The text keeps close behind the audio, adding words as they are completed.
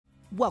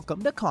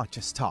Welcome to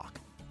Conscious Talk,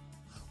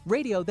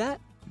 radio that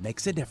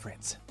makes a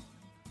difference.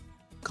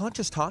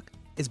 Conscious Talk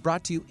is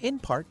brought to you in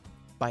part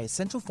by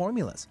Essential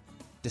Formulas,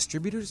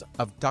 distributors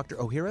of Dr.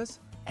 Ohhira's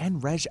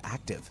and Reg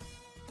Active,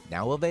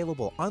 now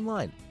available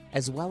online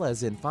as well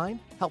as in fine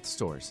health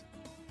stores.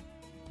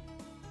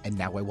 And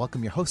now I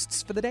welcome your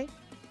hosts for the day,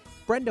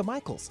 Brenda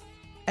Michaels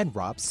and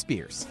Rob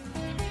Spears.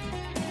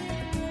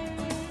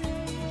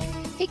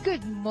 Hey,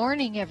 good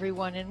morning,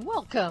 everyone, and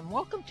welcome.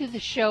 Welcome to the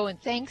show,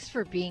 and thanks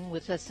for being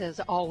with us, as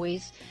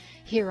always,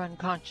 here on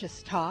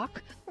Conscious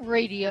Talk,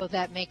 radio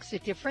that makes a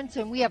difference.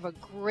 And we have a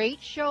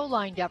great show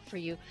lined up for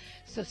you,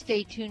 so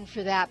stay tuned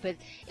for that. But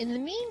in the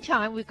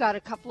meantime, we've got a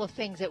couple of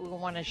things that we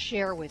want to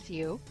share with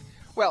you.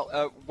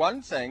 Well,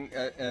 one thing,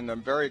 and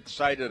I'm very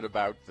excited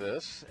about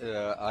this,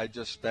 I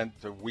just spent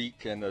a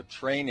week in a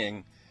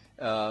training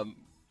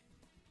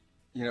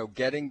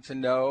getting to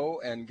know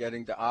and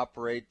getting to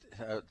operate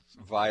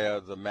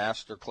via the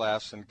master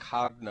class in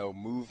Cogno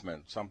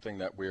movement, something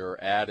that we are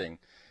adding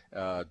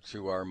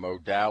to our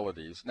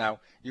modalities. Now,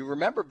 you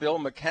remember Bill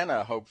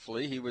McKenna,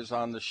 hopefully. He was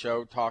on the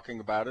show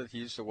talking about it.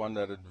 He's the one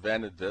that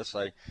invented this.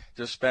 I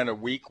just spent a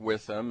week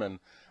with him and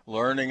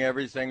learning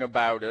everything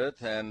about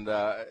it, and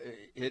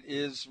it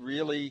is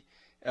really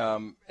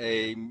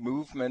a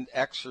movement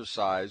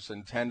exercise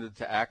intended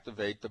to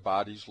activate the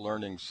body's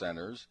learning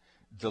centers,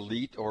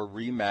 delete or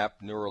remap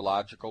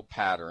neurological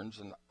patterns,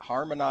 and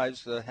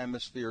harmonize the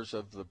hemispheres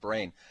of the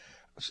brain.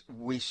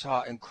 We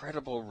saw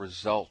incredible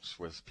results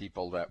with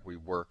people that we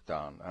worked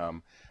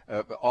on,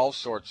 all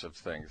sorts of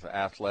things: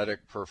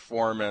 athletic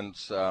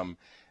performance,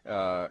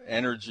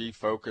 energy,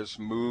 focus,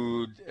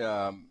 mood,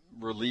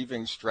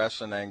 relieving stress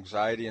and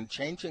anxiety, and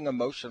changing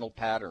emotional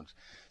patterns,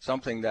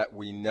 something that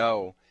we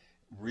know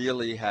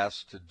really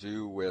has to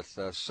do with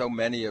so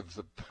many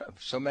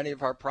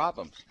of our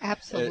problems.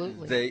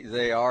 Absolutely.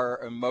 They are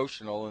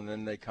emotional, and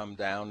then they come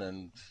down,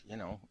 and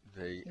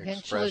they eventually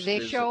express they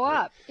physically. show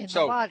up in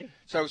the body.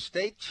 So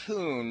stay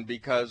tuned,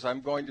 because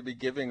I'm going to be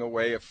giving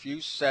away a few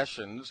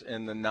sessions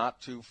in the not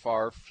too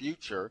far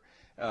future.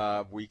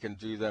 We can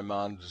do them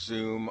on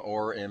Zoom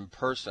or in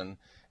person.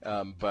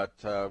 But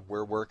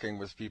we're working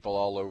with people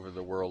all over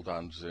the world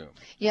on Zoom.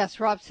 Yes,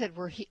 Rob said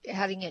we're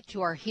adding it to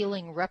our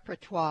healing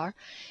repertoire.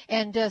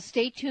 And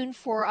stay tuned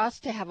for us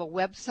to have a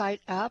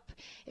website up.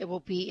 It will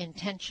be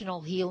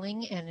Intentional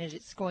Healing, and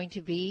it's going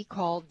to be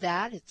called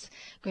that. It's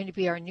going to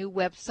be our new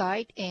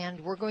website, and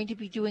we're going to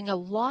be doing a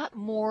lot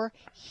more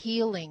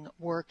healing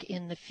work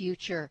in the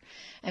future.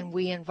 And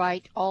we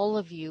invite all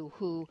of you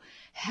who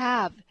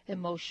have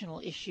emotional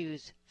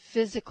issues,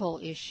 physical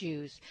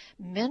issues,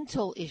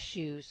 mental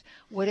issues,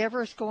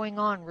 whatever's going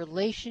on,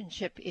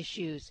 relationship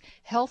issues,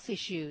 health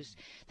issues,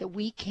 that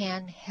we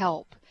can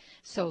help.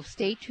 So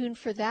stay tuned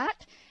for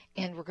that,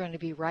 and we're going to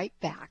be right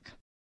back.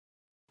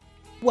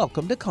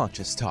 Welcome to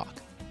Conscious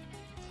Talk,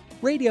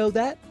 radio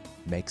that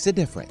makes a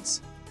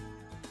difference.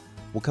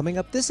 Well, coming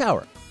up this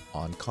hour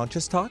on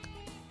Conscious Talk,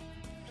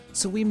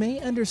 so we may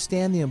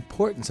understand the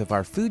importance of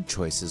our food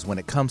choices when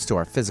it comes to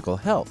our physical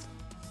health.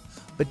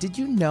 But did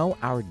you know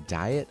our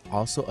diet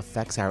also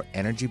affects our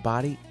energy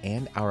body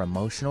and our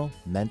emotional,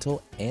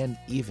 mental, and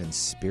even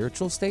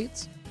spiritual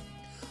states?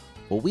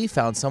 Well, we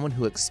found someone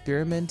who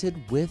experimented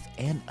with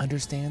and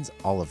understands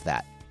all of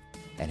that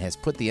and has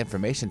put the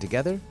information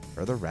together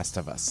for the rest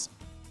of us.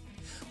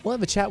 We'll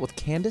have a chat with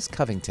Candice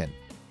Covington,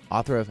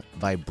 author of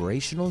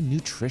Vibrational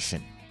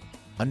Nutrition,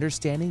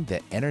 Understanding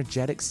the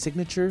Energetic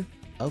Signature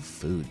of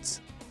Foods.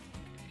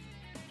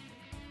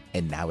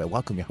 And now I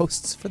welcome your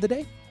hosts for the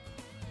day,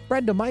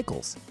 Brenda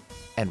Michaels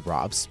and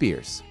Rob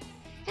Spears.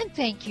 And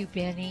thank you,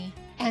 Benny.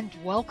 And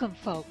welcome,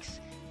 folks,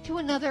 to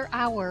another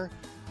hour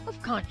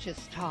of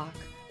Conscious Talk,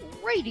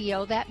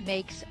 radio that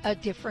makes a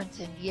difference.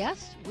 And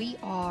yes, we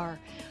are.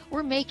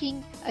 We're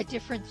making a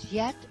difference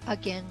yet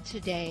again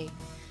today,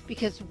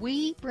 because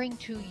we bring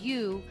to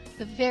you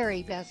the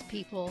very best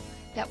people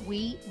that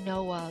we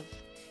know of.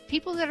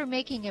 People that are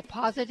making a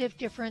positive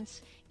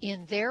difference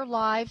in their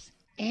lives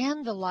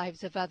and the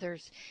lives of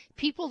others.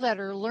 People that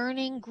are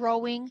learning,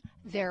 growing,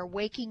 they're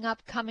waking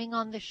up, coming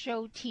on the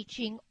show,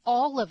 teaching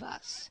all of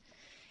us.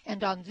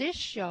 And on this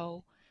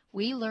show,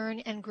 we learn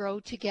and grow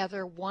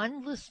together,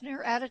 one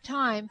listener at a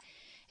time.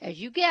 As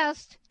you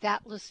guessed,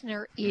 that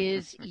listener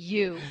is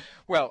you.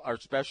 Well, our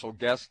special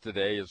guest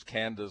today is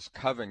Candice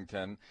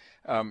Covington.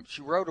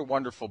 She wrote a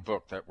wonderful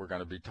book that we're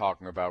going to be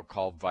talking about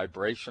called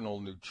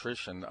Vibrational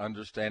Nutrition,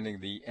 Understanding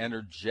the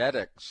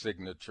Energetic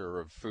Signature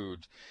of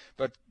Foods.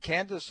 But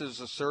Candice is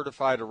a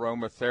certified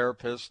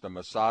aromatherapist, a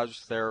massage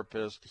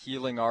therapist,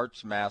 healing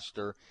arts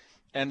master,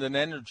 and an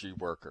energy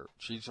worker.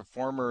 She's a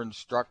former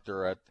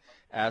instructor at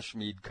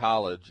Ashmead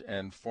College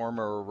and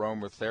former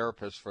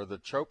aromatherapist for the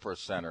Chopra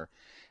Center,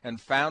 and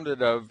founder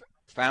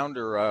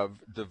of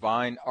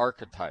Divine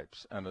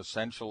Archetypes, an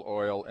essential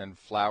oil and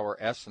flower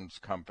essence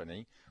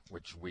company,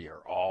 which we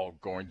are all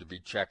going to be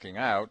checking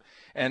out,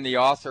 and the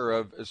author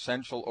of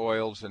Essential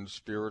Oils and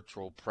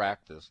Spiritual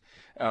Practice.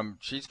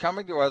 She's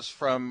coming to us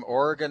from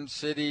Oregon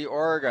City,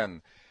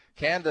 Oregon.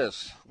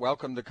 Candice,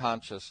 welcome to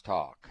Conscious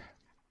Talk.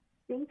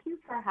 Thank you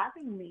for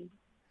having me.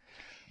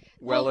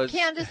 Well,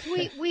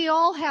 Candice, we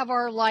all have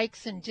our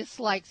likes and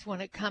dislikes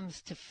when it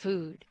comes to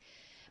food.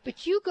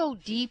 But you go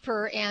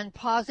deeper and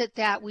posit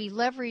that we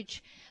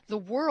leverage the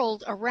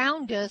world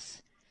around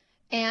us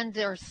and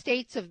their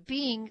states of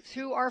being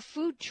through our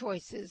food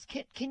choices.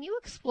 Can you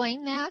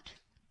explain that?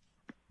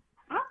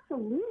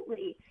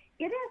 Absolutely.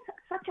 It is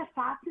such a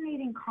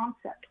fascinating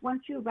concept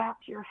once you wrap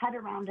your head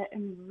around it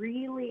and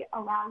really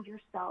allow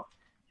yourself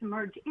to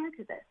merge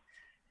into this.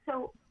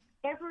 So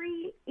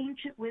every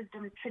ancient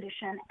wisdom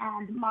tradition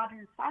and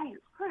modern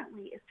science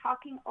currently is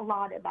talking a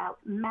lot about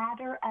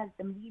matter as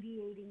the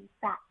mediating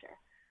factor.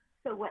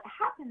 So what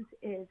happens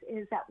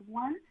is that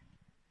once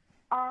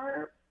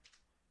our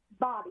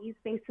bodies,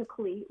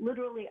 basically,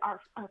 literally our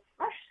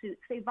flesh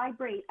suits, they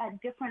vibrate at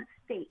different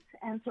states.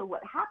 And so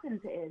what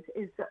happens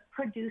is that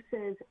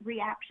produces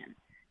reactions.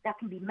 That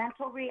can be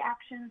mental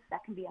reactions,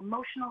 that can be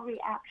emotional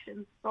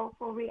reactions,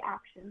 soulful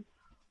reactions,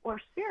 or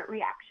spirit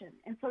reactions.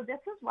 And so this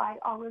is why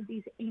all of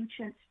these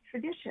ancient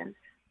traditions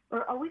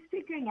are always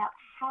figuring out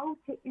how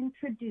to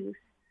introduce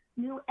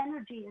new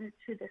energy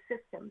into the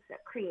systems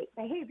that create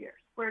behaviors.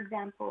 For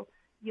example,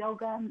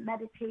 yoga,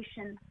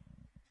 meditation,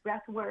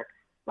 breath work,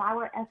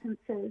 flower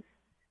essences,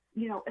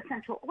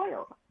 essential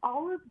oils.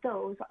 All of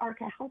those are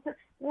to help us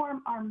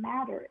form our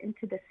matter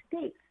into the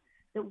states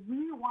that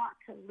we want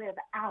to live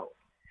out.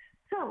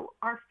 So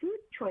our food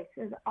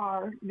choices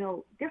are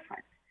no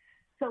different.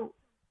 So,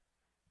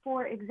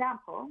 for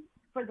example,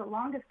 for the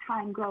longest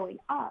time growing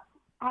up,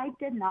 I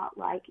did not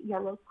like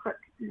yellow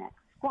crookneck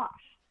squash.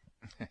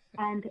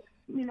 And,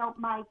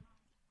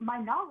 my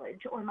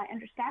knowledge or my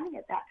understanding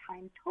at that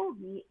time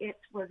told me it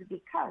was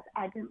because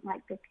I didn't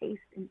like the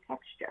taste and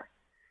texture.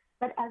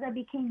 But as I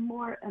became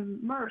more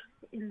immersed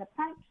in the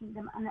plant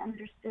kingdom and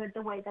understood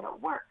the way that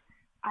it worked,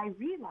 I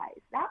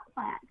realized that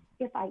plant,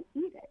 if I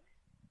eat it,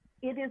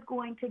 it is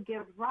going to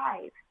give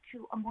rise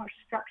to a more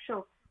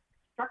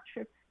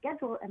structured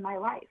schedule in my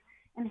life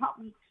and help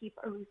me keep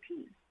a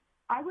routine.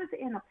 I was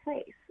in a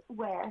place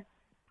where,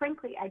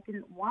 frankly, I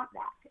didn't want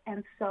that.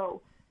 And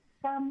so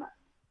some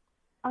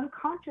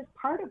unconscious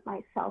part of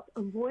myself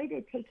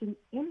avoided taking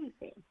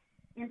anything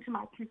into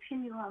my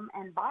continuum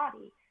and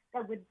body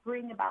that would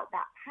bring about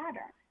that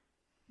pattern.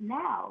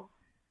 Now,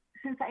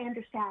 since I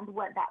understand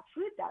what that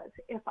food does,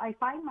 if I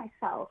find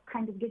myself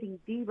kind of getting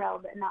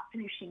derailed and not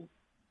finishing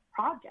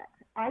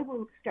projects, I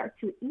will start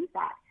to eat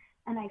that,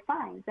 and I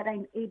find that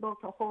I'm able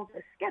to hold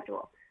a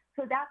schedule.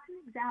 So that's an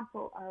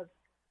example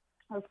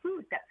of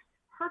food that's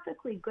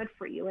perfectly good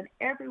for you in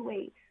every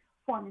way,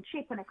 form, and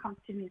shape when it comes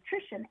to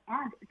nutrition,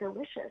 and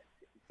delicious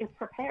if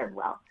prepared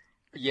well.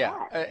 Yeah.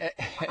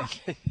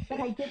 But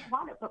I didn't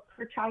want it, but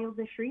for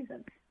childish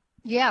reasons.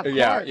 Yeah, of course.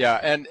 Yeah.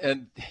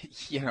 And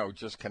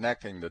just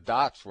connecting the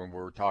dots when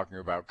we're talking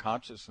about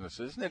consciousness,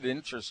 isn't it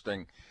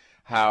interesting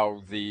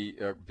how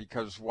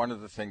because one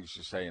of the things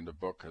you say in the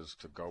book is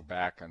to go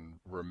back and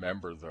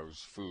remember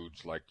those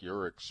foods like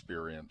your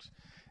experience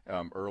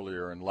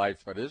earlier in life.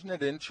 But isn't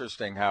it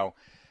interesting how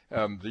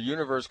the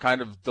universe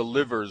kind of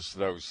delivers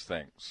those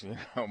things,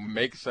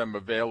 makes them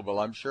available?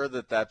 I'm sure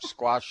that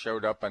squash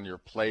showed up on your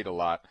plate a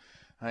lot.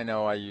 I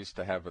know I used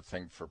to have a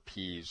thing for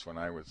peas when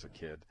I was a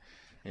kid,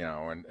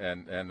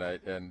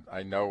 and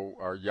I know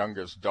our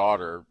youngest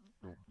daughter,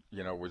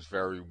 was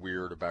very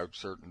weird about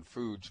certain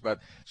foods. But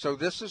so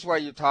this is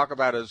what you talk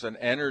about as an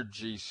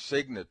energy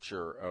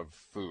signature of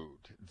food,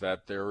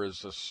 that there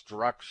is a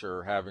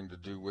structure having to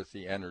do with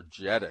the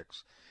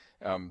energetics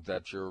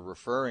that you're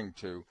referring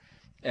to.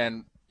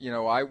 And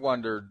I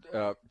wondered,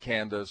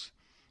 Candice,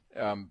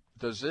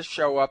 does this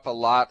show up a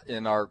lot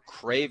in our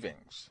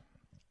cravings?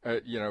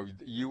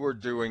 You were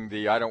doing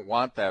I don't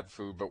want that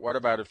food, but what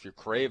about if you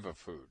crave a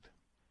food?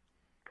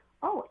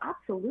 Oh,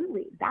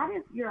 absolutely. That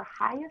is your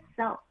highest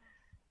self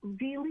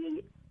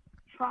really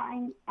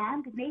trying,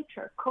 and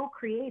nature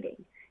co-creating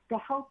to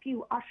help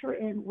you usher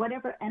in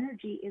whatever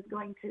energy is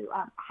going to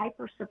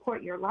hyper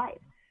support your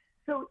life.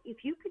 So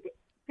if you could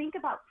think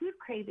about food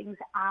cravings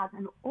as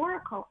an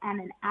oracle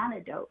and an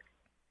antidote,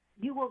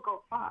 you will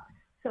go far.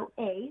 So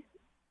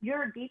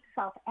your deep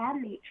self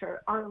and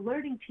nature are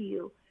alerting to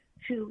you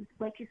to,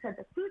 like you said,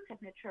 the food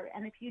signature.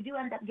 And if you do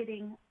end up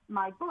getting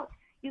my book,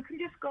 you can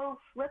just go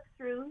flip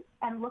through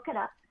and look it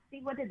up, see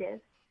what it is.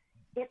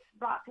 It's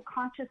brought to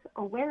conscious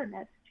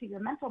awareness to your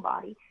mental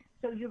body,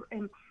 so you're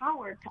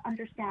empowered to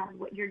understand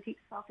what your deep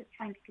self is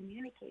trying to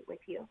communicate with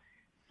you.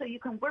 So you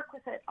can work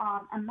with it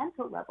on a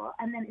mental level,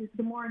 and then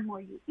the more and more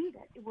you eat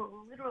it, it will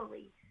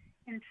literally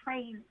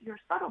entrain your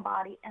subtle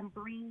body and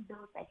bring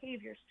those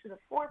behaviors to the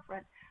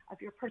forefront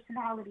of your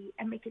personality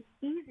and make it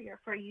easier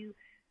for you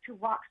to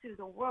walk through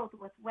the world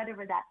with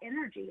whatever that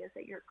energy is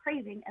that you're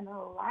craving, and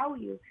it'll allow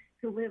you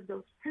to live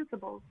those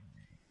principles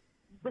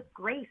with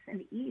grace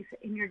and ease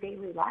in your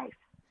daily life.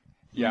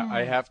 Yeah,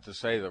 I have to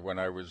say that when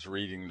I was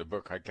reading the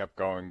book, I kept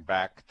going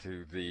back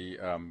to the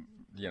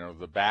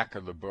back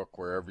of the book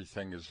where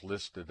everything is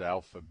listed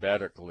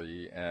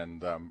alphabetically,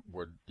 and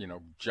would,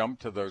 jump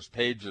to those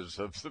pages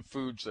of the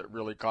foods that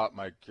really caught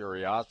my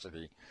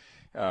curiosity.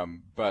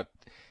 But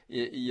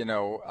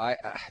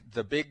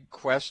the big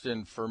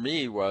question for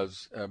me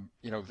was,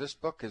 this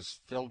book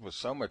is filled with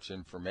so much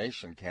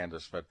information,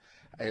 Candice, but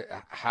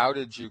how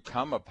did you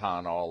come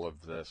upon all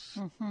of this?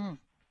 Mm-hmm.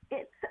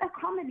 It's a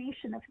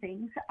combination of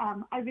things.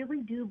 I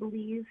really do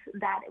believe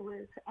that it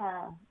was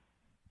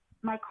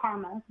my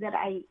karma that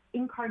I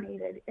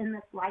incarnated in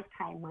this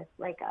lifetime with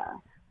like a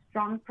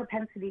strong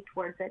propensity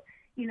towards it,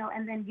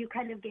 and then you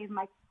kind of gave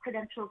my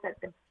credentials at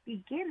the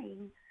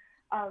beginning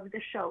of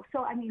the show.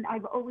 So, I mean,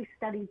 I've always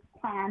studied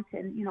plant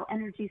and,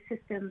 energy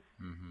systems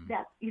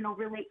that,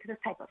 relate to this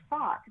type of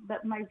thought.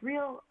 But my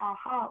real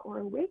aha or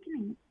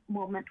awakening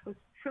moment was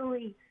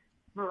truly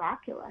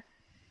miraculous.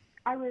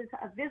 I was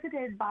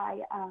visited by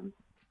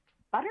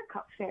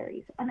buttercup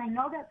fairies. And I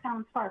know that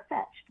sounds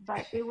far-fetched,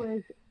 but it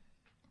was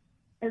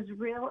as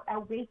real a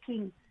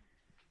waking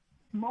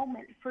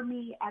moment for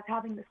me as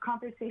having this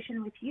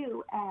conversation with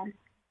you. And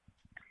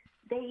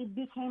they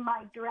became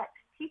my direct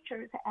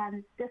teachers,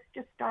 and this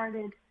just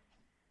started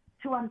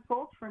to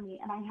unfold for me.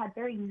 And I had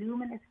very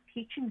luminous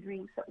teaching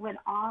dreams that went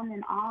on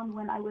and on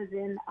when I was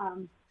in,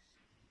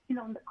 in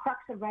the crux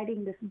of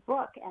writing this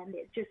book, and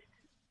it just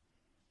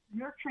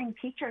nurturing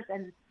teachers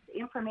and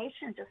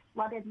information just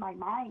flooded my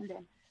mind,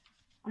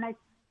 and I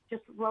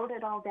just wrote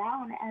it all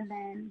down. And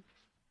then,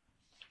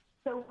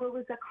 so it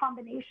was a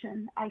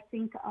combination, I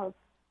think, of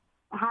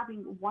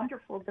having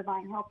wonderful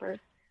divine helpers,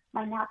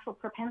 my natural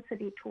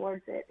propensity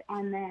towards it,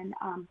 and then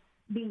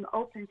being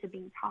open to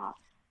being taught.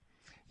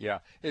 Yeah,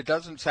 it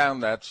doesn't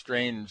sound that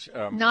strange.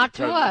 Not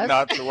to us.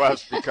 Not to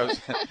us,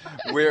 because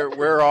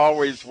we're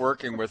always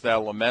working with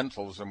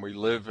elementals, and we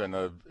live in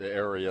an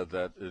area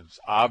that is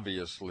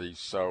obviously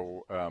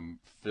so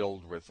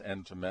filled with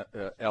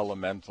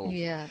elementals.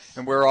 Yes.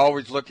 And we're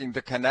always looking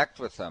to connect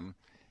with them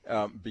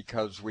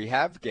because we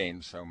have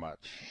gained so much.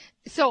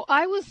 So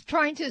I was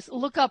trying to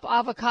look up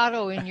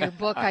avocado in your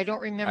book. I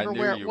don't remember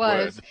where it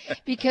was,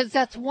 because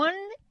that's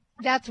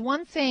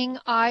one thing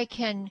I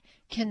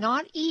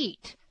cannot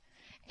eat.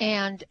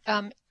 And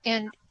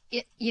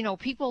it,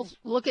 people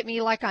look at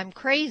me like I'm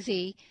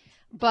crazy,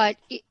 but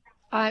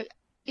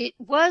it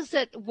was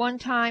at one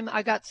time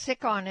I got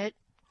sick on it.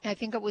 I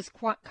think it was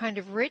kind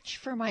of rich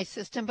for my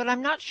system, but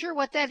I'm not sure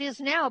what that is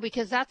now,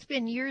 because that's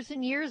been years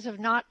and years of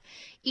not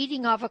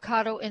eating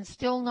avocado and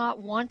still not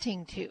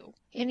wanting to.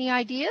 Any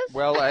ideas?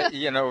 Well,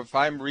 if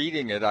I'm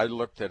reading it, I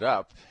looked it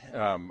up.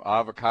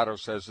 Avocado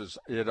says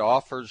it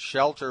offers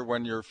shelter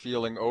when you're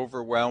feeling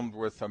overwhelmed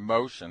with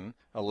emotion,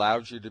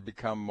 allows you to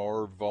become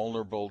more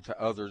vulnerable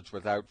to others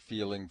without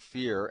feeling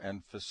fear,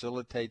 and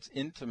facilitates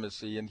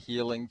intimacy and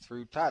healing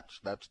through touch.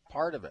 That's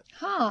part of it.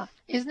 Huh.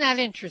 Isn't that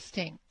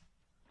interesting?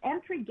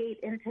 Entry gate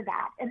into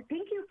that. And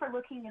thank you for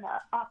looking it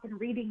up and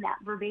reading that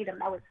verbatim.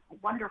 That was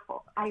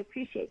wonderful. I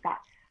appreciate that.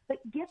 But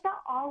get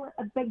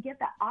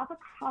the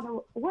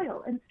avocado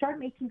oil and start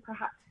making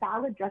perhaps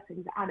salad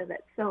dressings out of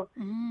it. So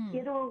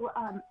it'll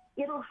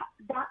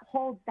that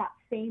holds that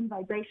same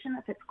vibration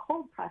if it's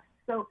cold pressed.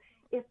 So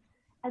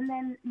and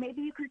then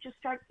maybe you could just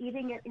start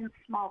eating it in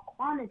small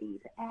quantities.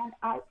 And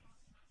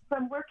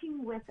from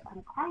working with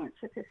clients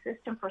with this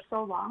system for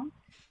so long,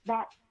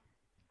 that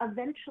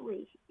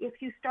eventually, if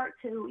you start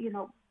to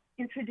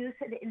introduce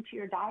it into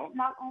your diet,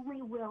 not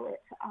only will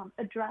it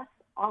address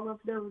all of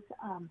those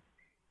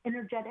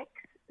energetics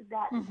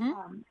that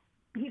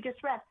you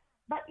just read,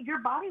 but your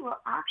body will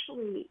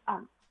actually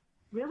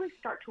really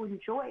start to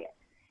enjoy it.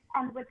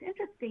 And what's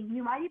interesting,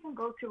 you might even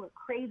go through a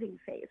craving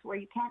phase where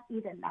you can't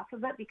eat enough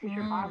of it because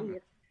your body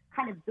is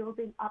kind of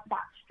building up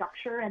that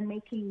structure and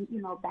making,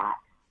 that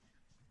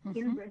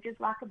in-bridge is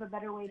lack of a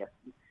better way to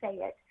say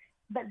it.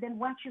 But then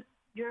once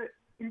your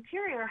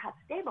interior has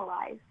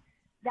stabilized,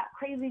 that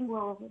craving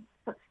will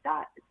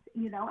subside,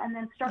 and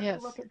then start to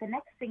look at the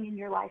next thing in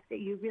your life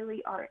that you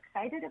really are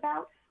excited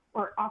about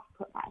or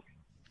off-put by.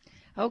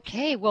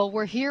 Okay, well,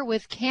 we're here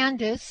with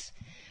Candice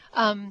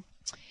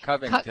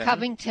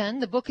Covington.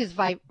 The book is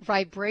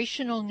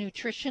Vibrational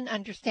Nutrition,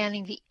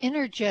 Understanding the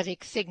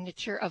Energetic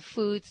Signature of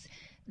Foods.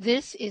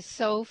 This is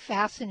so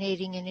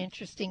fascinating and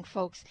interesting,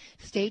 folks.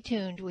 Stay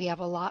tuned. We have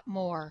a lot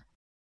more.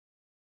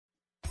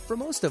 For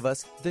most of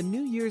us, the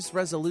New Year's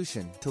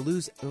resolution to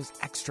lose those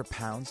extra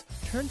pounds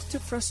turns to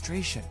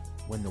frustration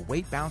when the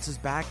weight bounces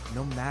back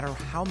no matter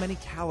how many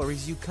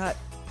calories you cut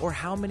or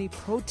how many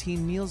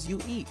protein meals you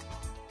eat.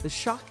 The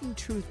shocking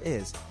truth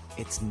is,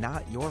 it's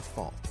not your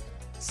fault.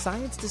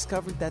 Science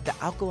discovered that the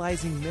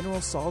alkalizing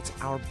mineral salts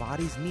our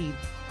bodies need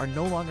are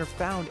no longer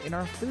found in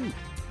our food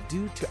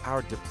due to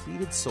our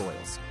depleted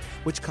soils,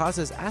 which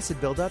causes acid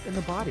buildup in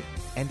the body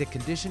and a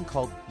condition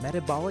called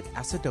metabolic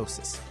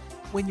acidosis.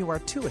 When you are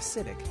too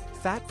acidic,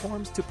 fat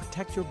forms to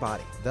protect your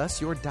body. Thus,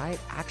 your diet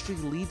actually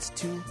leads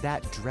to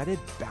that dreaded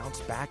bounce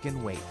back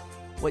in weight.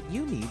 What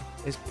you need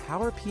is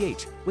Power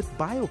pH with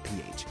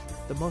BioPH,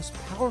 the most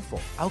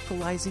powerful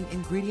alkalizing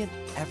ingredient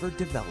ever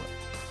developed.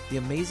 The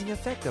amazing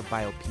effect of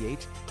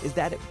BioPH is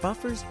that it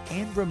buffers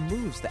and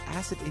removes the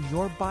acid in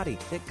your body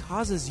that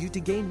causes you to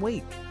gain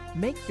weight.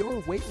 Make your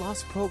weight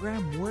loss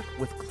program work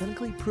with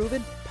clinically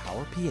proven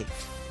Power pH.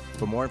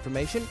 For more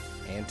information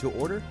And to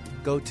order,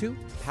 go to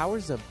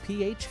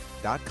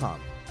powersofph.com.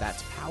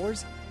 That's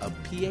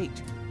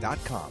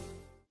powersofph.com.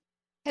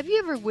 Have you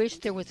ever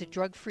wished there was a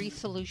drug-free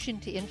solution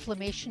to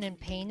inflammation and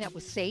pain that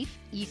was safe,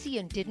 easy,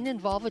 and didn't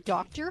involve a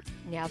doctor?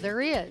 Now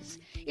there is.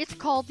 It's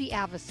called the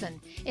Avicen,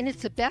 and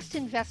it's the best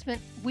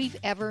investment we've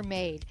ever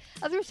made.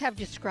 Others have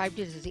described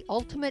it as the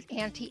ultimate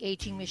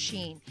anti-aging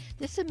machine.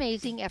 This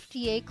amazing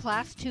FDA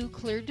Class II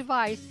cleared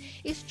device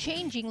is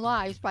changing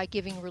lives by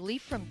giving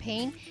relief from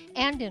pain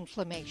and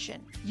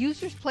inflammation.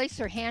 Users place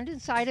their hand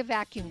inside a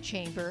vacuum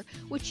chamber,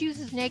 which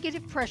uses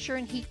negative pressure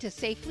and heat to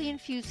safely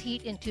infuse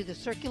heat into the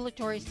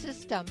circulatory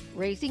system,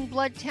 raising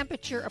blood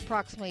temperature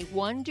approximately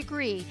 1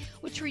 degree,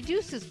 which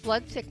reduces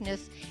blood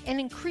thickness and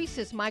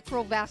increases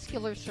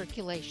microvascular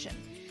circulation.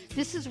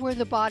 This is where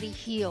the body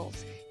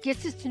heals,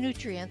 gets its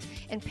nutrients,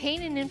 and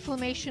pain and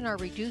inflammation are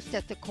reduced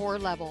at the core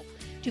level.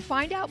 To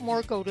find out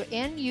more, go to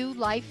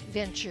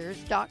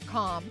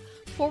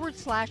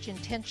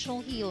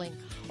nulifeventures.com/intentional healing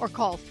or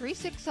call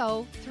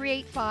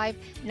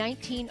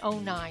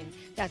 360-385-1909.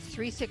 That's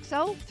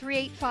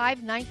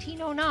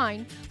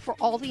 360-385-1909 for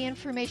all the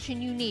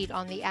information you need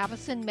on the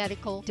Avicen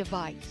medical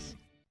device.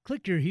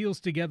 Click your heels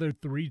together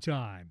 3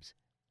 times.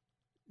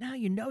 Now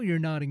you know you're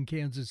not in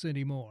Kansas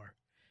anymore.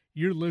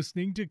 You're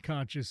listening to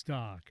Conscious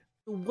Talk.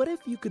 What if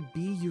you could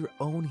be your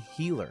own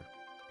healer?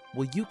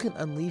 Well, you can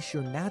unleash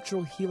your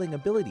natural healing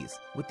abilities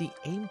with the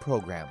AIM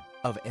program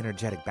of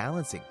energetic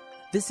balancing.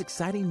 This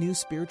exciting new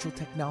spiritual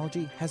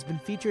technology has been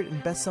featured in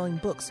best-selling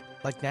books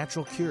like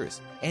Natural Cures,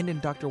 and in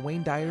Dr.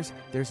 Wayne Dyer's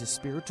There's a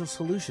Spiritual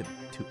Solution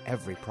to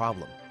Every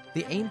Problem.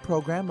 The AIM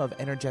program of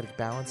energetic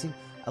balancing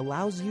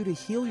allows you to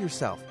heal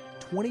yourself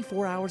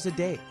 24 hours a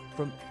day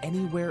from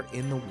anywhere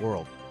in the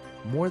world.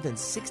 More than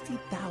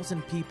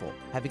 60,000 people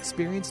have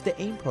experienced the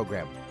AIM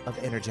program of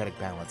energetic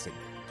balancing.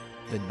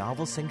 The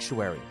novel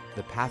Sanctuary,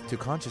 The Path to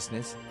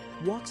Consciousness,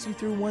 walks you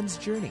through one's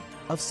journey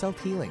of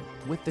self-healing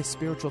with the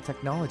spiritual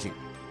technology.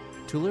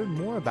 To learn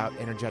more about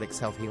energetic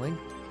self-healing,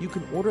 you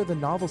can order the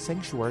novel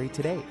Sanctuary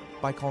today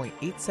by calling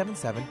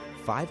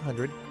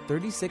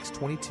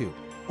 877-500-3622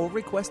 or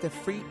request a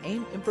free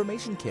AIM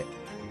information kit.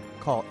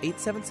 Call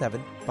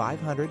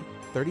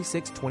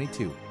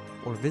 877-500-3622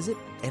 or visit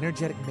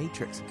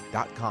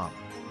energeticmatrix.com.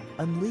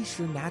 Unleash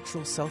your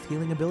natural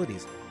self-healing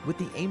abilities with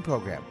the AIM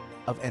program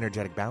of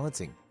energetic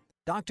balancing.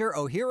 Dr.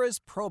 Ohhira's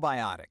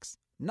Probiotics,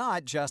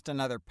 not just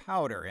another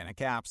powder in a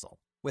capsule.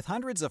 With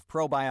hundreds of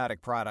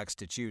probiotic products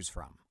to choose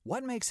from,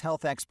 what makes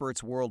health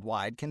experts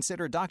worldwide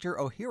consider Dr.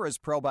 Ohhira's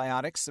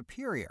Probiotics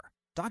superior?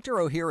 Dr.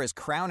 Ohhira's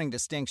crowning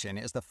distinction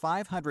is the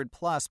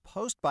 500-plus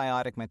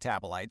postbiotic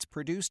metabolites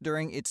produced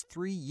during its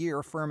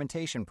 3-year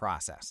fermentation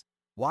process.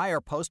 Why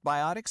are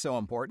postbiotics so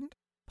important?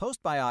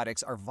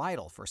 Postbiotics are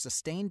vital for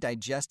sustained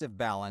digestive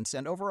balance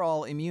and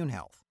overall immune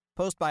health.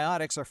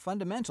 Postbiotics are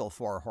fundamental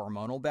for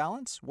hormonal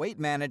balance, weight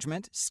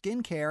management,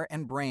 skin care,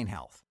 and brain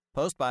health.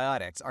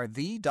 Postbiotics are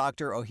the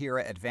Dr.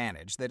 Ohhira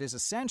advantage that is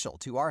essential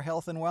to our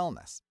health and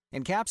wellness.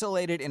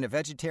 Encapsulated in a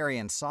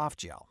vegetarian soft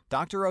gel,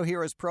 Dr.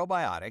 Ohhira's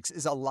Probiotics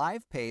is a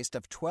live paste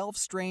of 12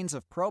 strains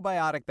of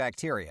probiotic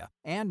bacteria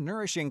and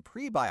nourishing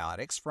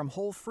prebiotics from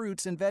whole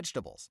fruits and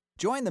vegetables.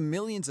 Join the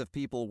millions of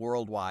people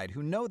worldwide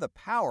who know the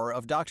power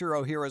of Dr.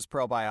 Ohhira's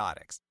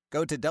Probiotics.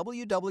 Go to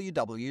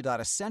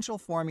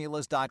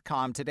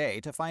www.essentialformulas.com today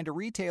to find a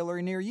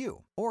retailer near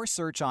you or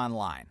search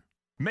online.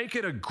 Make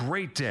it a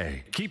great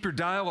day. Keep your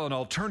dial on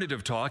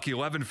Alternative Talk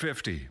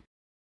 1150.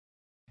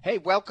 Hey,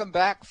 welcome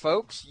back,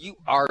 folks. You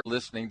are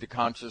listening to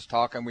Conscious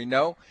Talk, and we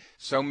know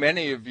so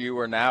many of you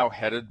are now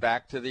headed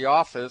back to the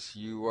office.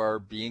 You are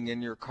being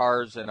in your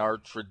cars in our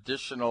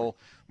traditional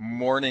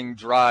morning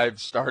drive,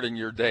 starting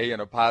your day in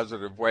a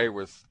positive way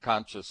with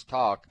Conscious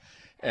Talk.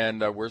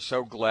 And we're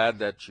so glad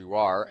that you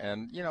are.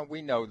 And, you know,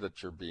 we know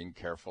that you're being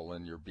careful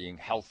and you're being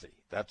healthy.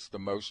 That's the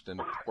most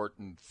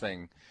important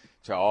thing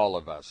to all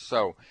of us.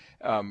 So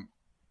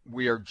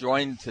we are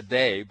joined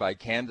today by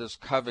Candice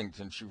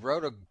Covington. She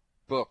wrote a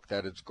book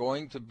that is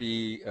going to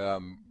be,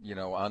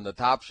 on the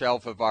top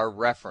shelf of our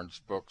reference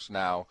books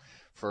now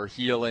for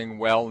healing,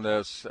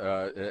 wellness,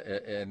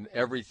 and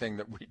everything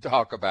that we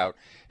talk about.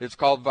 It's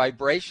called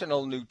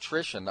Vibrational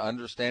Nutrition,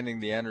 Understanding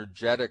the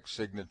Energetic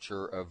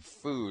Signature of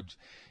Foods.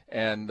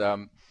 And,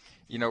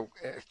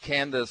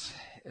 Candice,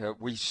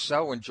 we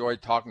so enjoy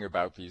talking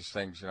about these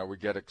things. You know, we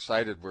get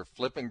excited. We're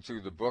flipping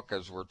through the book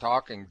as we're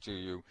talking to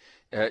you,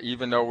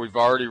 even though we've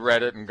already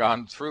read it and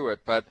gone through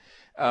it. But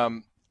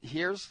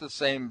here's the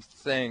same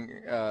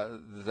thing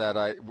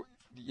that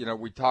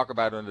we talk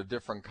about in a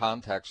different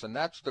context, and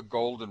that's the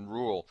golden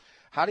rule.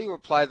 How do you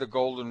apply the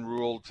golden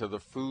rule to the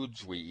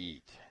foods we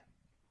eat?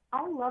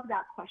 I love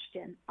that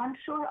question. I'm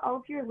sure all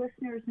of your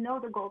listeners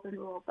know the golden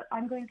rule, but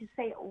I'm going to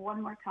say it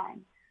one more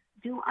time.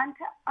 Do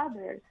unto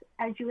others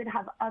as you would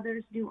have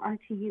others do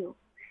unto you.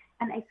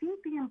 And I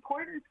think the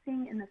important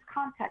thing in this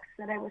context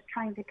that I was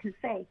trying to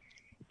convey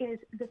is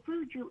the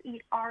food you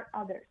eat are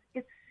others.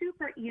 It's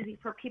super easy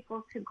for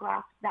people to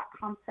grasp that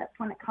concept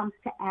when it comes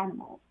to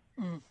animals.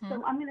 Mm-hmm.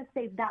 So I'm going to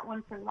save that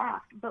one for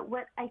last. But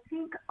what I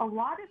think a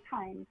lot of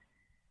times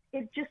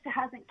it just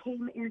hasn't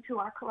came into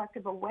our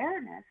collective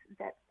awareness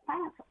that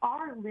plants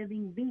are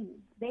living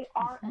beings. They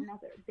are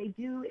another. They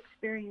do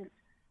experience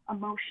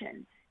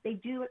emotion. They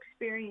do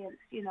experience,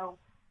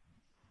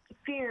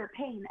 fear,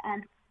 pain.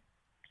 And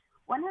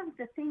one of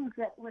the things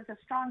that was a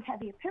strong,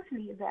 heavy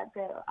epiphany that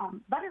the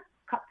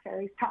Buttercup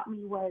Fairies taught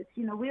me was,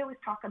 we always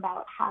talk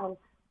about how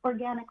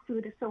organic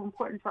food is so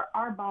important for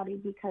our body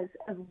because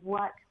of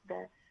what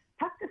the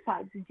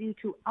pesticides do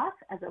to us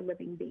as a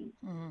living being.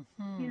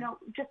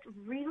 Just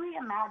really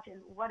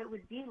imagine what it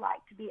would be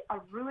like to be a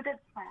rooted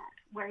plant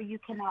where you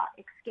cannot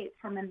escape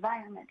from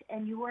environment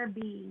and you are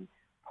being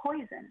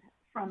poisoned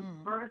from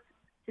birth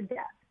to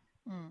death.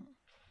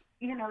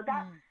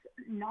 That's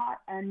not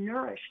a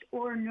nourished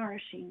or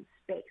nourishing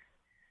space.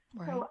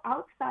 Right. So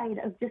outside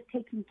of just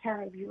taking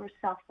care of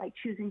yourself by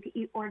choosing to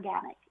eat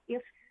organic,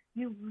 if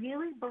you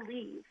really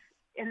believe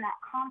in that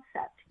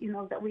concept,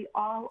 that we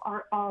all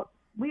are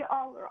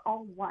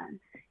all one,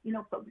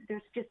 but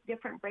there's just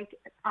different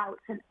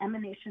breakouts and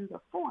emanations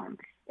of form,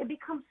 it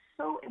becomes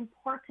so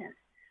important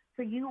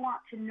for you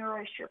want to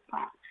nourish your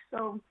plants.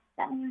 So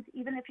that means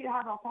even if you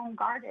have a home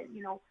garden,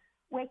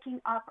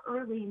 waking up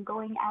early and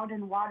going out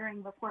and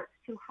watering before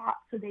it's too hot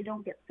so they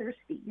don't get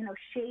thirsty,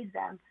 shade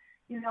them,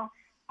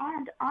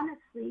 and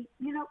honestly,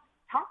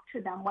 talk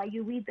to them while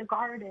you weed the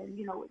garden,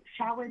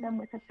 shower them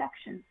with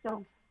affection.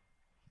 So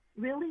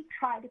really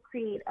try to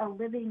create a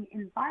living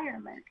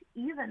environment,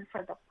 even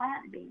for the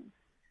plant beings.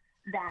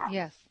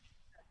 Yes.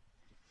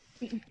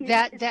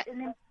 Yeah.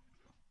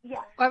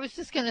 I was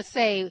just going to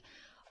say,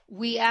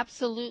 we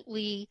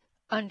absolutely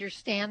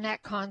understand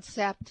that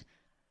concept,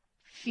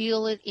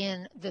 feel it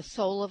in the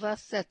soul of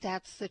us that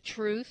that's the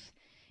truth,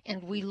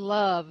 and we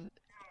love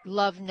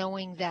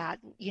knowing that.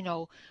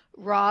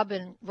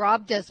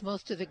 Rob does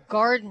most of the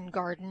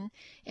garden,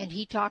 and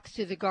he talks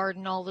to the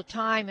garden all the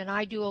time, and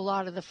I do a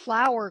lot of the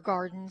flower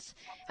gardens,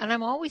 and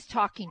I'm always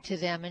talking to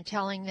them and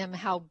telling them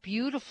how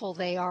beautiful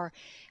they are,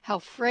 how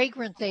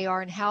fragrant they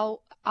are, and how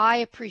I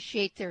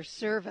appreciate their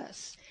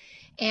service.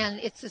 And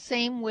it's the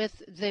same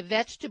with the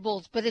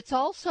vegetables, but it's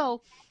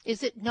also,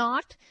 is it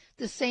not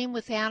the same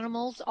with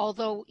animals?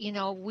 Although,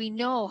 we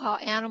know how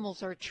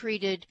animals are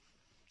treated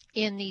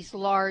in these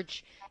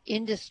large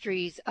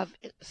industries of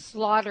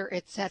slaughter,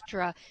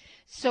 etc.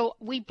 So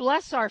we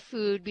bless our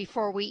food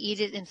before we eat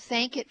it and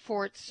thank it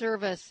for its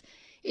service.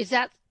 Is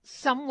that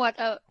somewhat,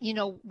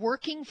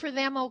 working for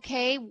them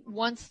okay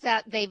once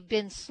that they've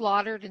been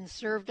slaughtered and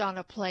served on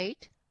a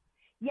plate?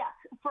 Yes,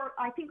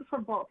 I think for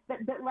both, but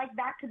like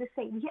back to the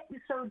same. Yeah,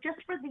 so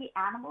just for the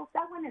animals,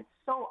 that one is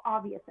so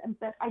obvious,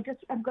 but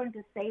I'm going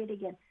to say it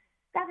again.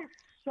 That is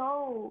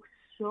so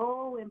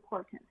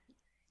important.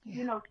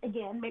 Yeah.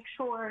 Again, make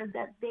sure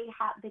that they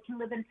can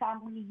live in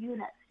family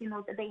units.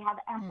 That they have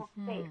ample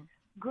space,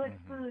 good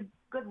food,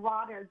 good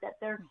water, that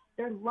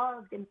they're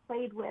loved and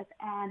played with,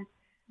 and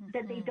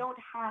that they don't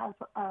have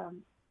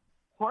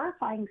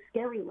horrifying,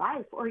 scary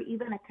life or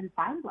even a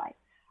confined life.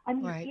 I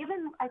mean, right.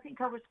 Even I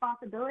think our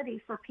responsibility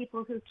for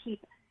people who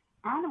keep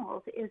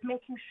animals is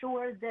making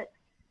sure that,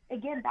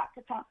 again, back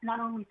to not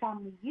only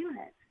family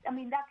units. I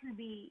mean, that can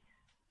be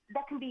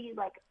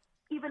like,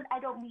 even, I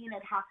don't mean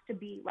it has to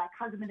be like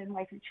husband and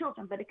wife and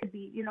children, but it could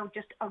be,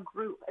 just a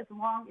group, as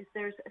long as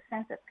there's a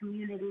sense of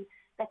community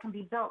that can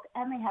be built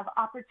and they have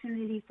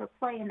opportunity for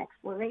play and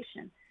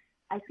exploration.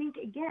 I think,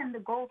 again, the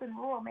golden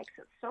rule makes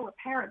it so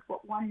apparent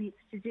what one needs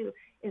to do.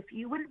 If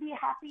you wouldn't be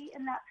happy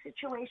in that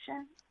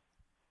situation,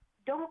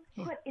 don't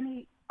put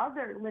any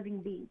other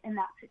living being in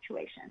that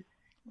situation.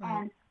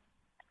 Right. And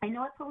I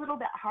know it's a little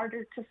bit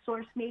harder to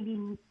source maybe,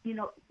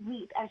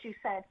 meat, as you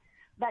said,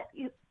 but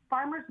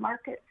farmers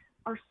markets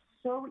are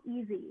so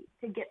easy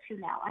to get to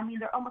now. I mean,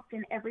 they're almost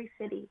in every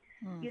city.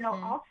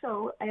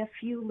 Also, if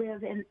you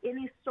live in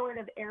any sort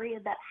of area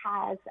that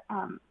has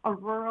a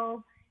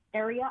rural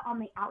area on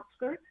the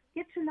outskirts,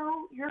 get to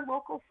know your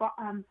local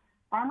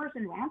farmers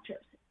and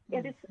ranchers.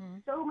 It is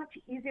so much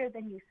easier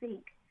than you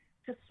think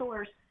to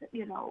source,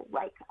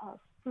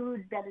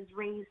 food that is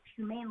raised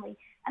humanely.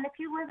 And if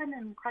you live in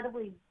an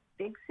incredibly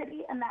big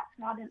city and that's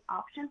not an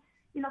option,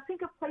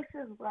 think of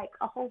places like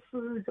a Whole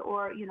Foods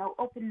or,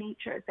 Open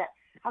Nature that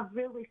have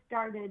really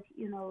started,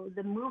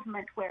 the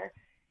movement where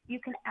you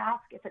can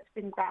ask if it's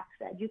been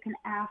grass-fed. You can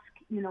ask,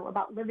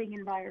 about living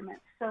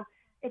environments. So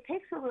it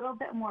takes a little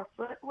bit more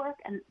footwork,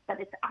 but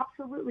it's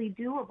absolutely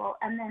doable.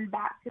 And then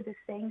back to the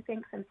saying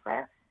thanks and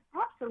prayer,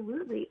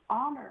 absolutely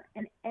honor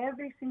in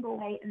every single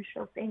way and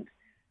show thanks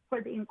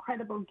for the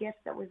incredible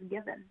gift that was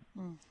given.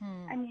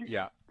 I mean,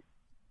 yeah.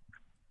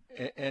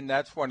 And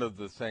that's one of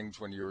the things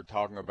when you were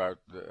talking about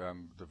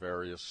the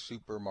various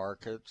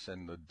supermarkets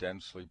and the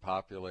densely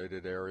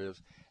populated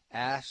areas,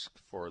 ask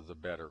for the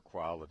better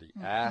quality.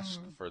 Ask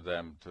for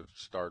them to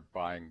start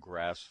buying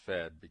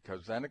grass-fed,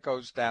 because then it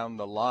goes down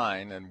the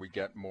line and we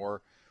get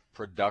more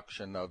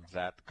production of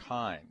that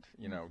kind.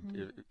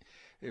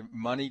 If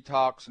money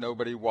talks,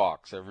 nobody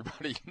walks.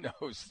 Everybody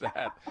knows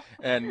that.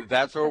 And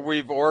that's what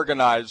we've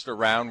organized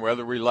around,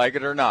 whether we like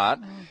it or not.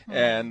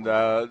 And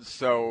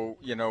so,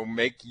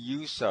 make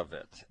use of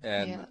it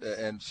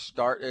and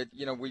start it.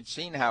 We've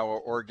seen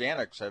how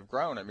organics have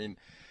grown. I mean,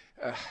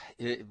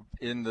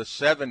 in the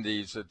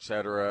 70s, et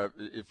cetera,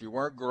 if you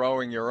weren't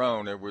growing your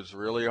own, it was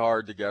really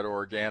hard to get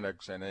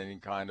organics in any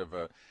kind of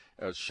a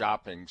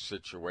shopping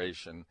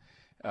situation.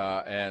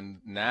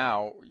 And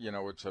now,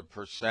 it's a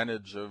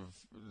percentage of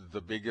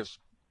the biggest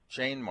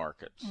chain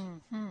markets.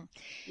 Mm-hmm.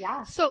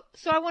 Yeah. So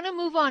I want to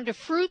move on to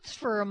fruits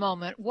for a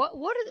moment.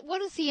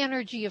 What is the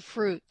energy of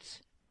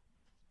fruits?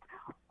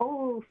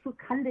 Oh,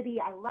 fecundity,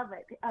 I love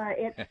it.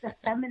 It's the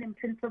feminine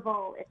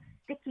principle. It's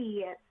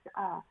sticky.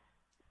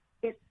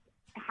 It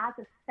has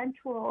a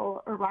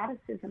sensual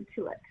eroticism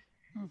to it.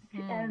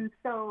 Mm-hmm. And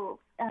so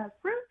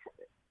fruit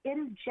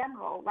in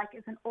general, like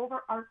as an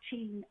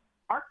overarching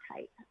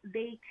archetype,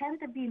 they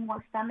tend to be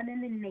more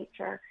feminine in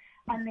nature,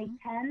 and they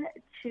tend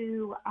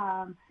to,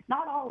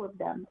 not all of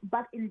them,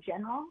 but in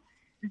general,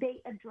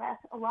 they address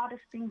a lot of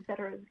things that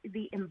are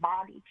the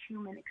embodied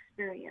human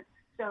experience.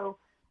 So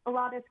a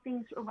lot of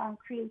things around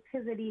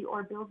creativity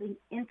or building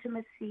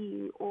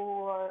intimacy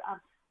or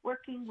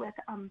working with,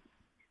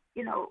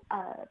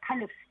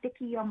 kind of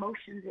sticky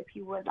emotions, if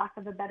you would, lack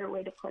of a better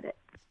way to put it.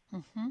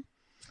 Mm-hmm.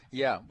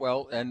 Yeah,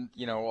 well, and,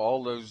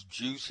 all those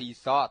juicy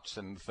thoughts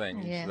and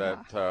things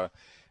that,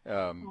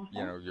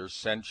 your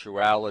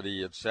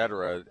sensuality, et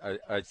cetera.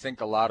 I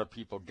think a lot of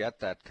people get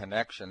that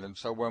connection. And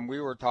so when we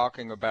were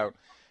talking about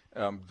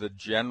the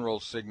general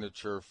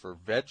signature for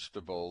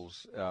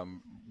vegetables,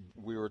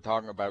 we were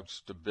talking about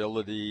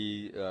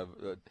stability,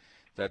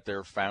 that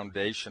they're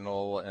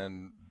foundational,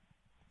 and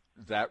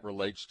that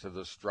relates to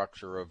the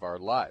structure of our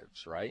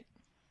lives, right?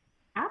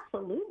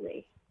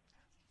 Absolutely.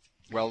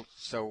 Well,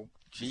 so,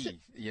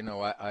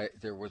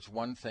 there was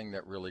one thing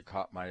that really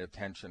caught my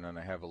attention, and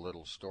I have a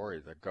little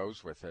story that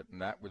goes with it,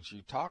 and that was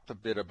you talked a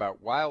bit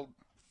about wild,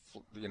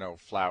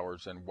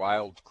 flowers and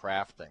wild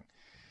crafting.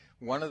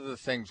 One of the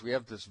things, we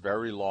have this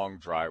very long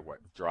driveway,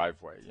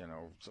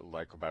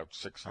 like about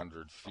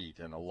 600 feet,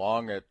 and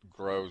along it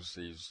grows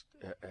these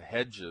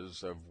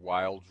hedges of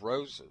wild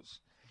roses.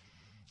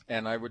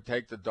 And I would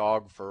take the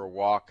dog for a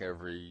walk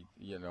every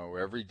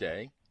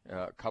day,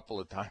 a couple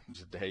of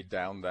times a day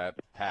down that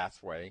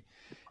pathway.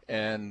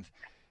 And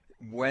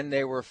when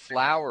they were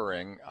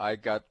flowering, I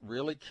got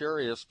really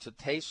curious to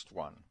taste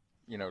one,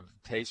 to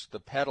taste the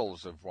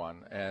petals of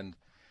one. And,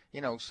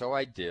 so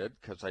I did,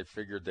 because I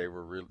figured they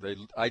were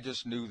I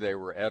just knew they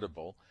were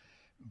edible.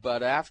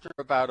 But after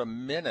about a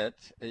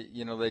minute,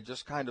 they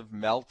just kind of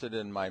melted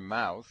in my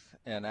mouth.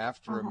 And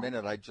after a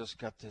minute, I just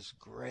got this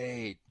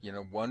great,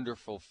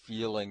 wonderful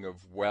feeling of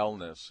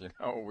wellness. It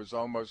was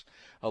almost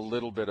a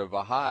little bit of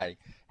a high.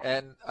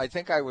 And I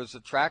think I was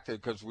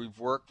attracted because we've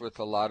worked with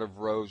a lot of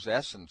rose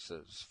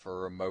essences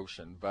for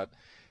emotion. But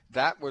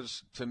that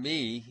was, to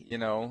me,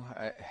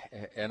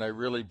 and I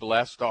really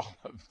blessed all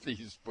of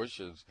these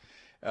bushes.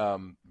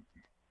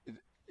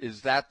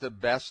 Is that the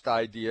best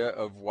idea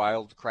of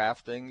wild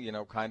crafting?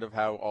 Kind of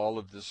how all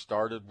of this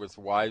started with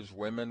wise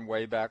women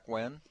way back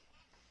when?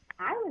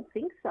 I would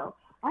think so.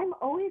 I'm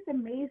always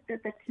amazed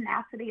at the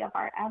tenacity of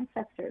our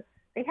ancestors.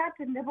 They had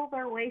to nibble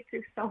their way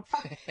through so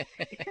much.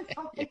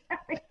 Some,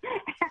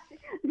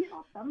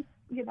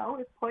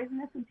 is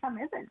poisonous and some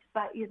isn't.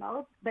 But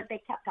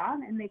they kept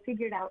on and they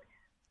figured out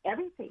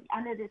everything.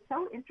 And it is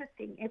so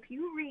interesting. If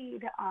you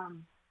read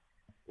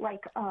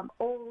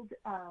old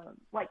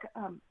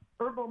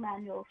herbal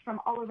manuals from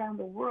all around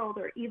the world,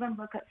 or even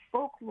look at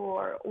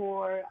folklore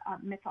or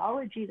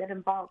mythology that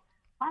involves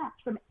plants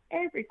from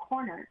every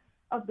corner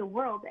of the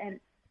world. And,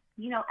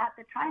 at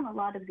the time a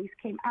lot of these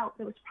came out,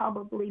 there was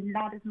probably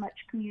not as much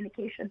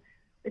communication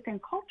within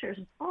cultures,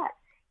 but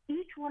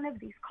each one of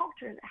these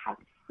cultures has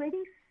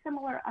pretty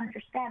similar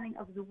understanding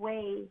of the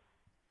way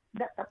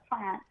that the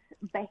plants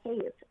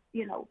behave,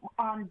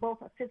 on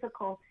both a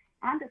physical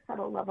and a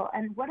subtle level.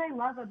 And what I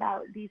love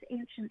about these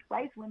ancient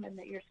wise women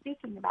that you're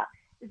speaking about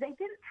is they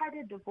didn't try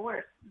to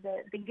divorce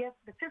the gift,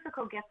 the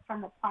physical gift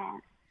from the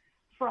plant,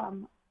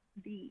 from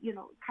the,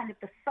 kind of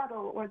the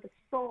subtle or the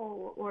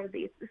soul or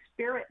the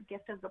spirit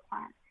gift of the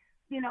plant.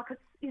 Because,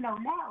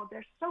 now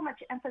there's so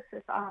much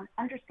emphasis on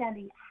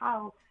understanding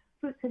how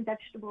fruits and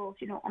vegetables,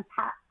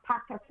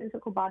 impact our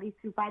physical bodies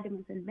through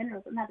vitamins and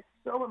minerals, and that is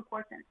so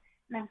important.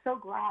 And I'm so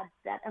glad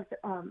that as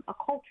a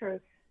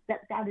culture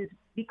that has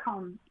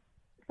become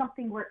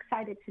something we're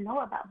excited to know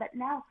about. But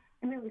now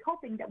I'm really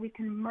hoping that we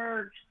can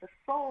merge the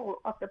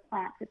soul of the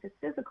plant with the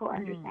physical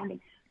understanding.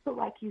 So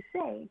like you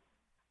say,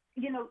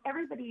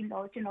 everybody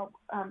knows,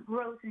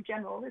 rose in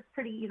general is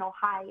pretty,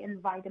 high in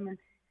vitamin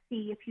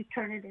C if you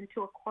turn it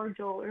into a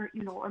cordial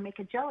or make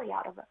a jelly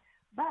out of it.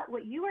 But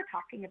what you were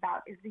talking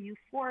about is the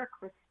euphoric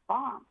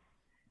response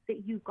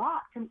that you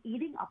got from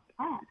eating a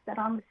plant that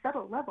on the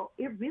subtle level,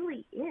 it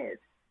really is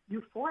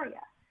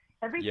euphoria.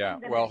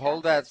 Well,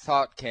 hold that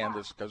thought,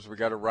 Candice, because we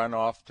got to run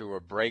off to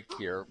a break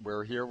here.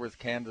 We're here with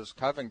Candice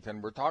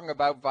Covington. We're talking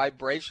about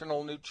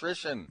vibrational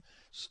nutrition.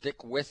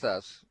 Stick with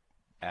us.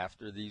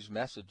 After these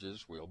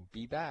messages, we'll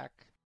be back.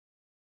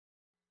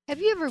 Have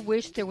you ever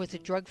wished there was a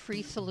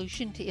drug-free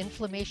solution to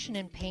inflammation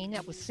and pain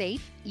that was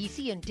safe,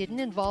 easy, and didn't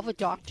involve a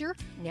doctor?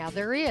 Now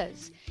there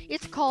is.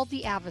 It's called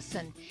the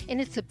Avicen,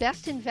 and it's the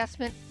best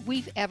investment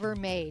we've ever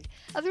made.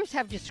 Others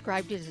have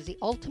described it as the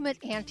ultimate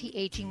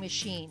anti-aging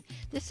machine.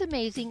 This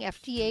amazing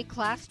FDA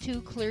Class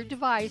II cleared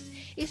device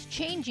is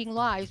changing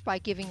lives by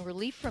giving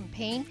relief from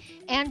pain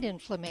and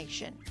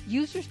inflammation.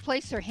 Users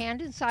place their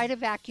hand inside a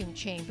vacuum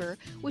chamber,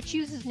 which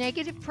uses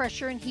negative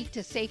pressure and heat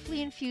to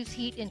safely infuse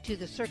heat into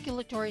the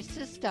circulatory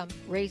system,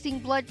 raising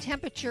blood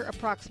temperature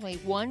approximately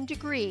 1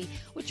 degree,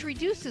 which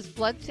reduces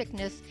blood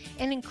thickness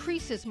and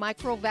increases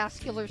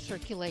microvascular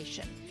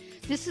circulation.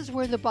 This is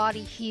where the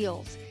body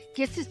heals,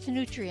 gets its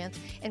nutrients,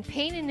 and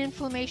pain and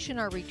inflammation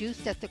are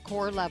reduced at the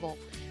core level.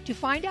 To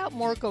find out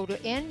more, go to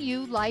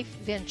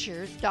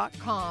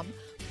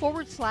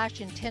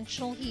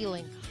nulifeventures.com/intentional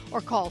healing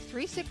or call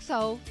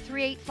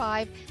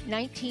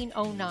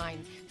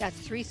 360-385-1909.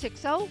 That's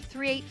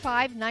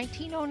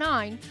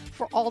 360-385-1909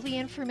 for all the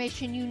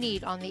information you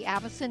need on the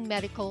Avicen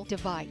medical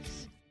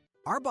device.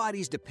 Our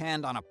bodies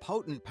depend on a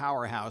potent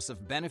powerhouse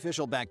of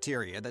beneficial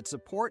bacteria that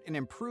support and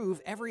improve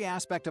every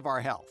aspect of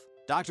our health.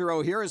 Dr.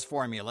 Ohhira's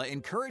formula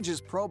encourages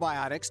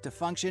probiotics to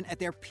function at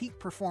their peak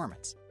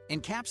performance.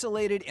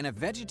 Encapsulated in a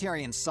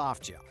vegetarian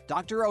soft gel,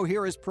 Dr.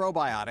 Ohhira's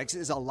Probiotics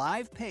is a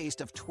live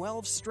paste of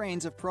 12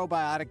 strains of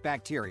probiotic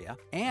bacteria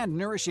and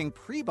nourishing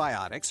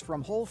prebiotics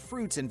from whole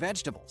fruits and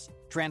vegetables.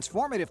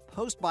 Transformative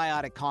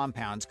postbiotic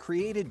compounds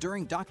created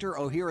during Dr.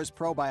 Ohhira's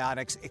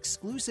Probiotics'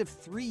 exclusive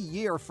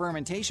 3-year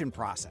fermentation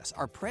process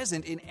are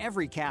present in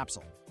every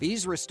capsule.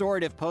 These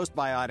restorative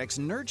postbiotics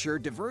nurture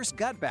diverse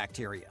gut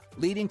bacteria,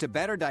 leading to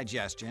better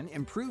digestion,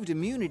 improved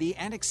immunity,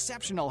 and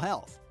exceptional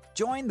health.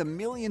 Join the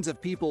millions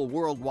of people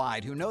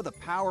worldwide who know the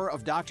power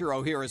of Dr.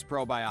 Ohhira's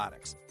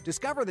Probiotics.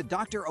 Discover the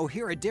Dr.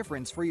 Ohhira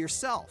difference for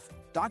yourself.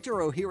 Dr.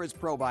 Ohhira's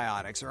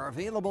Probiotics are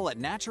available at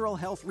natural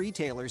health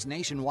retailers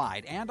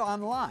nationwide and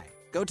online.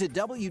 Go to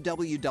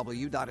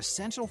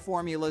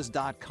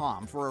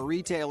www.essentialformulas.com for a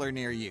retailer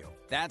near you.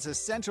 That's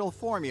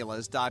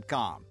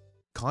essentialformulas.com.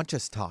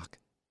 Conscious Talk.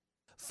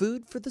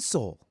 Food for the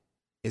soul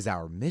is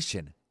our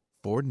mission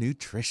for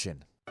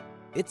nutrition.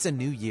 It's a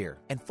new year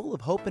and full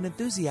of hope and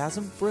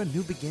enthusiasm for a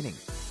new beginning.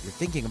 You're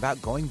thinking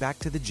about going back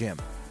to the gym.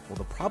 Well,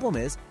 the problem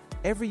is,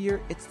 every year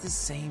it's the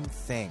same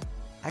thing.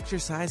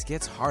 Exercise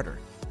gets harder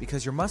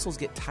because your muscles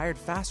get tired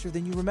faster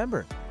than you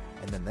remember.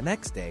 And then the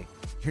next day,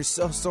 you're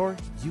so sore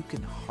you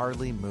can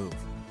hardly move.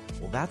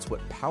 Well, that's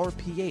what Power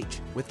pH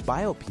with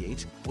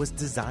BioPH was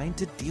designed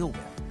to deal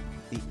with.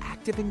 The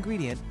active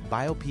ingredient,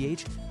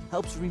 BioPH,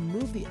 helps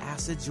remove the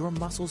acids your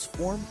muscles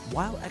form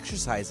while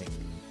exercising,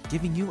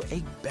 giving you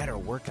a better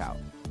workout.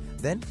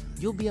 Then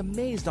you'll be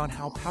amazed on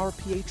how Power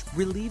pH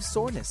relieves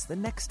soreness the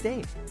next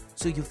day,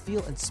 so you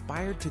feel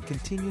inspired to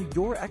continue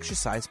your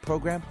exercise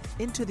program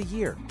into the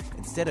year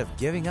instead of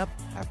giving up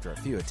after a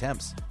few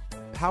attempts.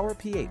 Power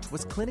pH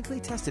was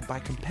clinically tested by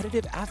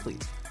competitive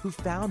athletes who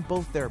found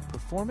both their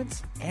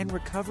performance and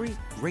recovery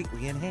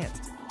greatly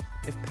enhanced.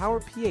 If Power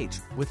pH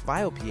with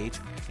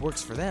BioPH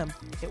works for them,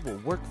 it will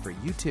work for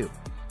you too.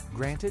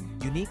 Granted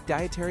unique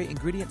dietary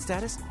ingredient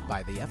status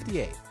by the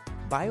FDA.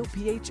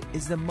 BioPH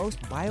is the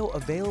most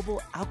bioavailable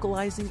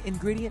alkalizing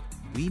ingredient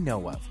we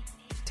know of.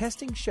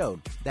 Testing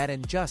showed that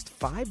in just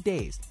 5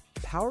 days,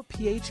 Power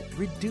pH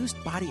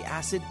reduced body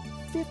acid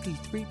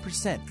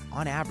 53%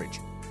 on average,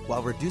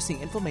 while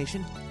reducing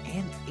inflammation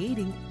and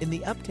aiding in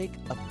the uptake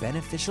of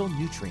beneficial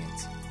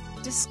nutrients.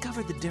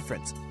 Discover the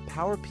difference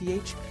Power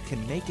pH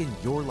can make in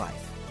your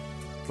life.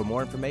 For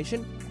more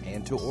information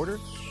and to order,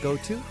 go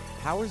to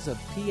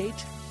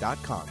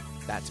powersofph.com.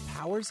 That's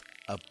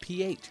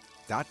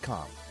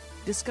powersofph.com.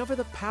 Discover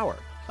the power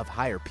of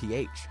higher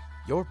pH.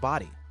 Your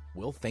body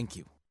will thank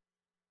you.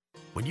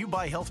 When you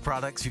buy health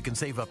products, you can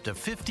save up to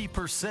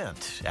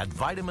 50% at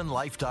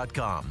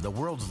vitaminlife.com, the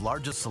world's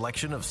largest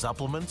selection of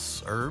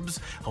supplements, herbs,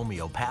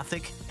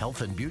 homeopathic, health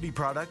and beauty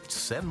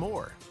products, and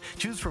more.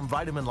 Choose from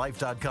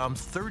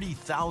vitaminlife.com's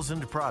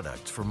 30,000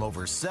 products from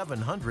over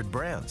 700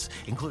 brands,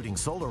 including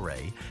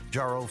Solaray,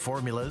 Jarrow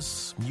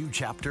Formulas, New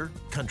Chapter,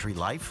 Country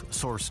Life,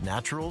 Source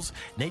Naturals,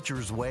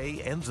 Nature's Way,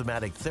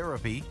 Enzymatic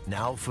Therapy,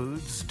 Now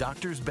Foods,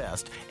 Doctor's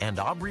Best, and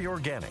Aubrey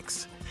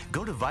Organics.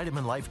 Go to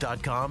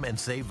vitaminlife.com and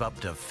save up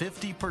to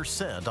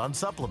 50% on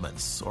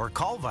supplements, or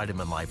call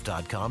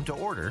vitaminlife.com to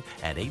order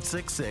at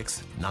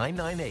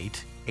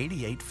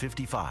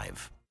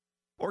 866-998-8855.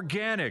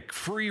 Organic,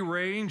 free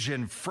range,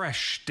 and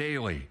fresh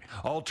daily.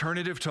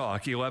 Alternative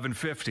Talk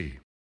 1150.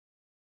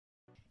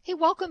 Hey,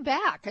 welcome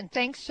back, and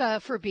thanks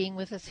for being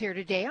with us here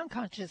today on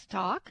Conscious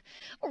Talk,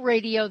 a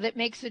radio that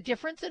makes a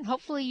difference, and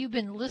hopefully you've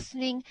been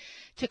listening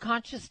to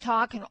Conscious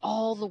Talk and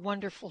all the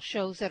wonderful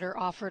shows that are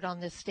offered on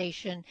this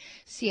station,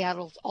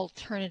 Seattle's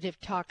alternative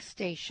talk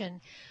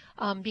station,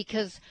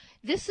 because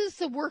this is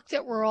the work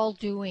that we're all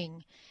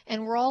doing,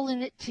 and we're all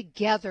in it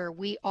together.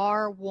 We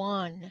are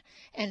one,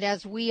 and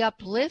as we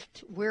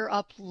uplift, we're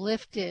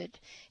uplifted,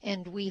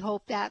 and we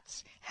hope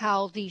that's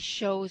how these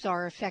shows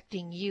are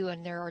affecting you.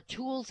 And there are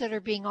tools that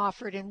are being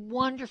offered and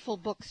wonderful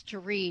books to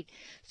read,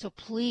 so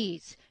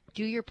please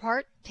Do your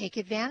part, take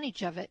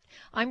advantage of it.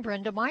 I'm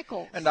Brenda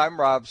Michaels. And I'm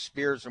Rob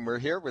Spears, and we're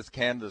here with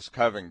Candice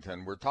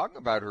Covington. We're talking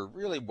about her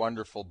really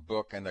wonderful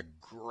book and a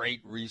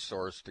great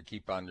resource to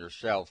keep on your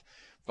shelf,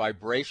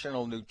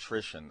 Vibrational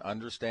Nutrition,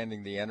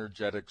 Understanding the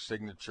Energetic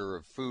Signature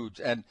of Foods.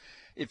 And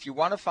if you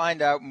want to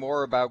find out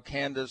more about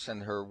Candice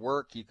and her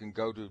work, you can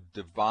go to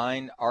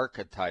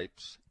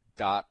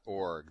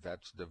divinearchetypes.org.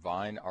 That's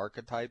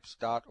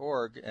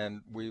divinearchetypes.org,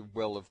 and we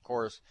will, of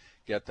course,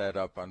 get that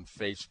up on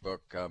Facebook.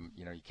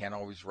 You can't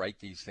always write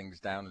these things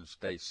down and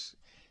stay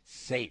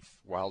safe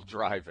while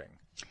driving.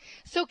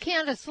 So,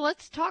 Candice,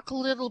 let's talk a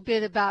little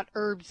bit about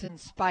herbs and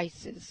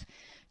spices.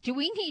 Do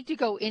we need to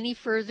go any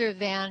further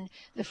than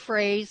the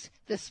phrase,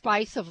 the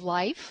spice of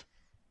life?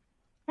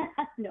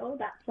 No,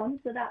 that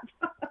sums it up.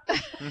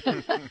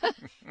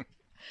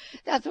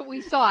 That's what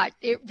we thought.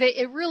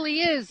 It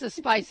really is the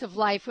spice of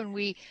life when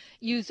we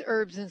use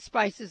herbs and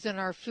spices in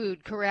our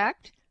food,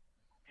 correct?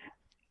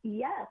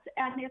 Yes,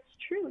 and it's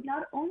true.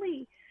 Not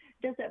only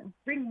does it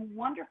bring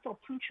wonderful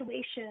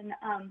punctuation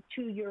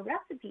to your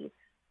recipes,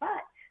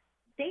 but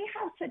they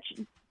have such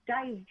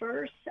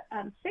diverse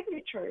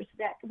signatures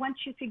that once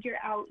you figure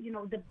out,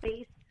 the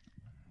base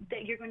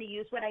that you're going to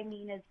use, what I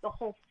mean is the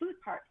whole food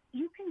part,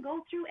 you can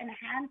go through and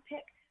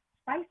handpick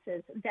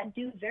spices that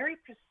do very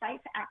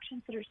precise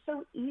actions that are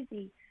so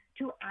easy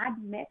to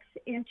add mix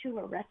into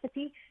a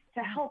recipe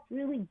to help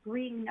really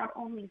bring not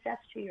only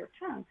zest to your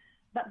tongue,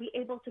 but be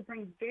able to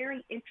bring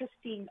very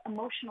interesting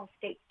emotional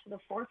states to the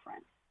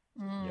forefront.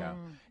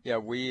 Yeah.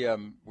 We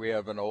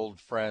have an old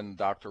friend,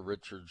 Dr.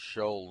 Richard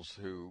Scholes,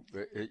 who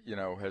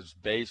has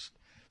based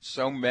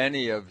so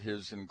many of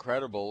his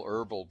incredible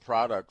herbal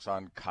products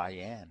on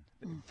cayenne.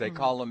 They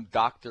call him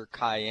Dr.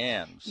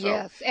 Cayenne. So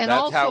yes, and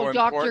also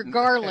Dr.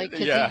 Garlic,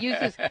 because he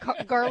uses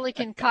garlic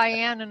and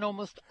cayenne in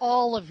almost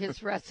all of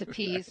his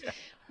recipes,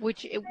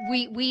 which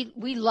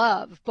we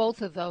love,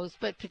 both of those,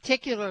 but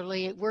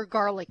particularly we're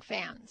garlic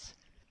fans.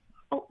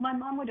 Oh, my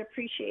mom would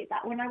appreciate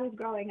that. When I was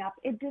growing up,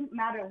 it didn't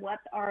matter what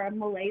our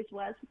malaise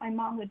was. My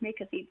mom would make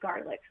us eat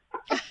garlic.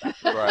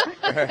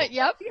 Right.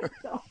 Yep.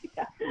 So,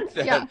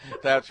 yeah.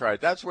 That's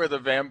right. That's where the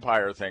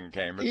vampire thing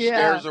came. It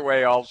scares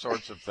away all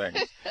sorts of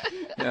things.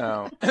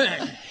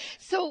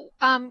 So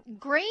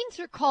grains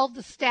are called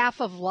the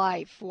staff of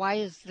life. Why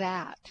is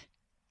that?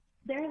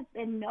 There has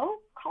been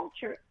no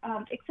culture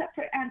except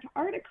for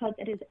Antarctica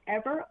that has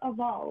ever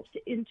evolved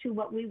into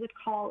what we would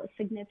call a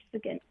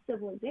significant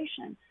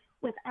civilization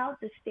without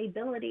the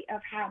stability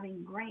of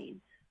having grain.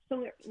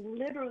 So it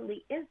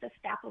literally is the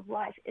staff of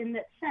life in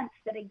the sense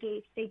that it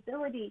gave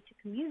stability to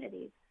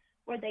communities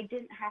where they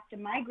didn't have to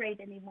migrate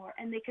anymore,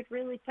 and they could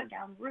really put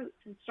down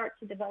roots and start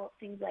to develop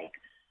things like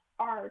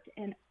art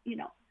and,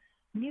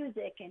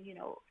 music and,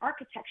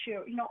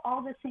 architecture,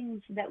 all the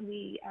things that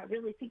we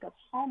really think of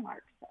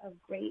hallmarks of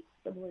great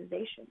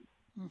civilizations.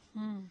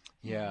 Mm-hmm.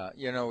 Yeah,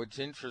 it's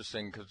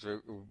interesting because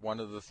one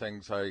of the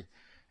things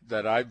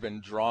that I've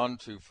been drawn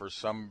to for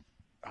some,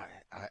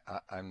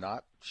 I'm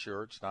not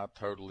sure, it's not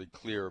totally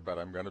clear, but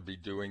I'm going to be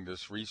doing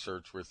this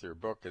research with your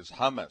book, is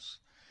hummus.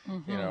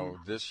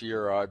 Mm-hmm. This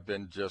year I've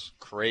been just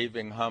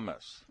craving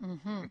hummus.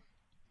 Mm-hmm.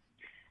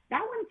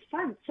 That one's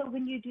fun. So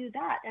when you do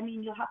that,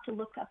 you'll have to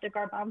look up the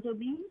garbanzo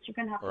beans. You're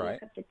going to have to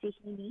look up the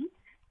tahini.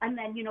 And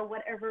then,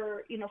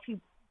 whatever, a few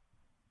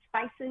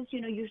spices,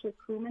 usually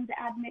cumin's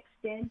add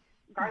mixed in,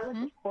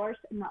 garlic, of course,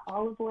 and the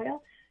olive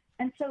oil.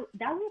 And so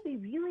that will be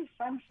really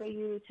fun for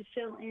you to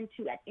fill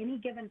into at any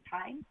given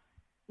time.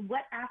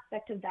 What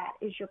aspect of that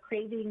is your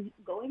craving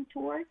going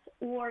towards,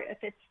 or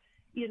if it's,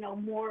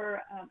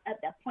 more at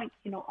that point,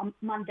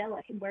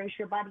 Mandela, whereas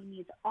your body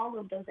needs all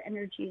of those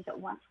energies at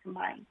once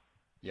combined.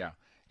 Yeah,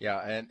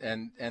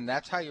 and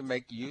that's how you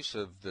make use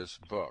of this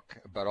book.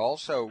 But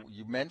also,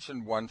 you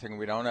mentioned one thing,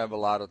 we don't have a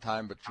lot of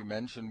time, but you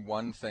mentioned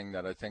one thing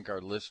that I think our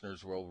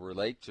listeners will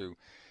relate to,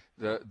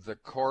 the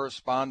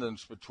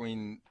correspondence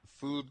between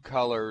food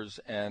colors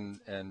and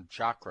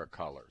chakra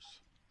colors.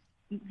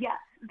 Yes,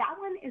 that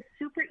one is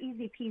super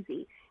easy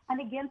peasy. And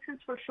again,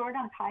 since we're short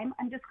on time,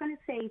 I'm just going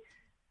to say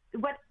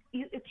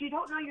if you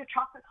don't know your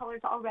chakra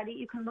colors already,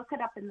 you can look it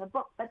up in the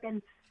book, but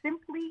then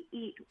simply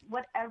eat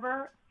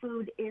whatever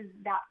food is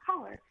that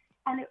color.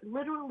 And it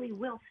literally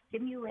will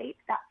stimulate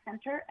that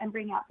center and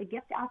bring out the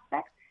gift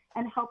aspects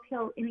and help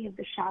heal any of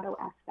the shadow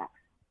aspects.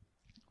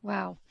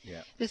 Wow.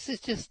 Yeah. This is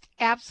just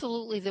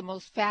absolutely the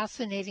most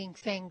fascinating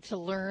thing to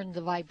learn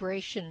the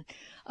vibration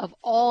of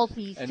all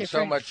these and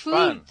different so much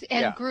foods fun.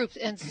 and groups,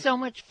 and so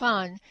much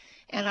fun.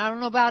 And I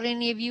don't know about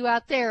any of you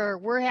out there.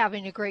 We're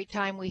having a great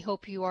time. We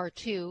hope you are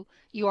too.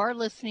 You are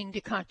listening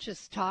to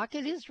Conscious Talk.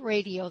 It is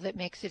radio that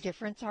makes a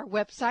difference. Our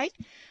website,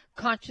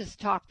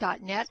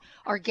 conscioustalk.net.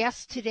 Our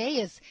guest today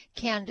is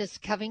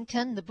Candice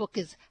Covington. The book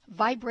is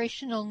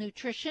Vibrational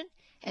Nutrition,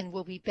 and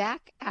we'll be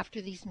back after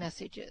these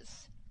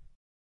messages.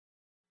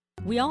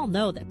 We all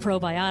know that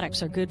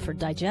probiotics are good for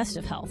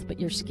digestive health, but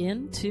your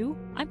skin, too?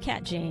 I'm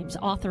Kat James,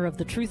 author of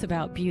The Truth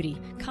About Beauty.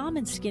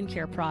 Common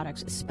skincare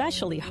products,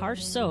 especially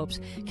harsh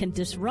soaps, can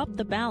disrupt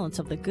the balance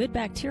of the good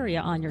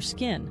bacteria on your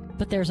skin.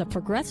 But there's a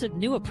progressive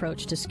new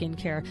approach to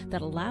skincare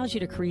that allows you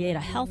to create a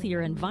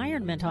healthier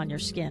environment on your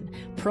skin,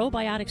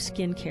 probiotic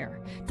skincare.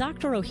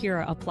 Dr.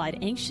 Ohira applied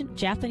ancient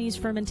Japanese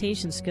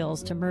fermentation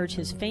skills to merge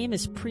his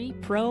famous pre,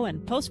 pro,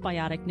 and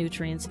postbiotic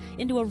nutrients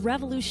into a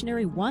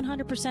revolutionary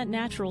 100%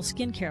 natural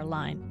skincare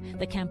line.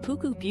 The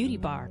Kampuku Beauty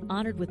Bar,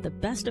 honored with the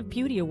Best of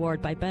Beauty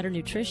Award by Better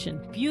Nutrition,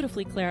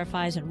 beautifully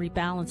clarifies and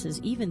rebalances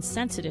even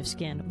sensitive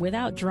skin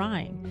without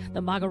drying.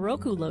 The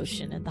Magaroku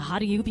lotion and the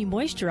Hadayubi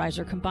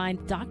moisturizer combine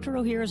Dr.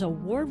 Ohira's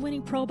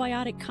award-winning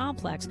probiotic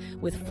complex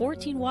with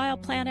 14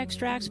 wild plant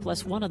extracts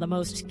plus one of the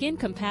most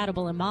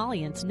skin-compatible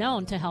emollients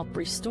known to help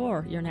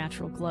restore your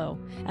natural glow.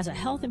 As a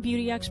health and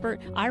beauty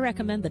expert, I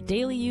recommend the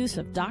daily use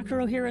of Dr.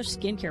 Ohira's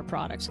skincare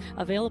products,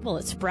 available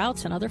at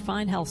Sprouts and other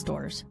fine health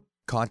stores.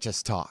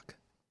 Conscious Talk,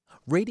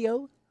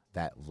 radio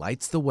that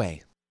lights the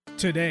way.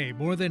 Today,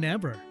 more than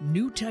ever,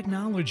 new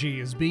technology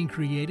is being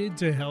created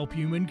to help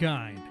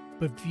humankind.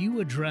 But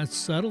few address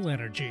subtle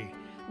energy,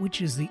 which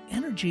is the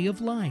energy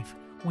of life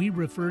we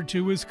refer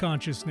to as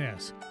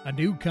consciousness. A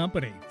new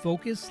company,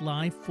 Focus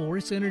Life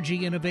Force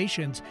Energy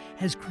Innovations,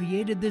 has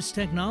created this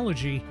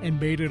technology and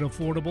made it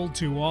affordable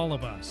to all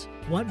of us.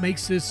 What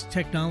makes this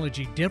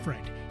technology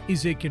different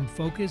is it can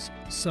focus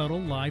subtle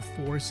life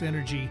force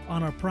energy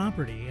on a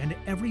property and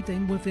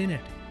everything within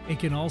it. It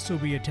can also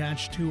be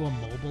attached to a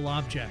mobile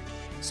object,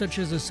 such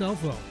as a cell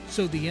phone,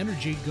 so the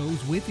energy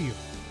goes with you.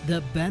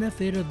 The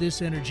benefit of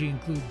this energy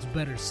includes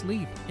better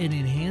sleep, an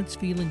enhanced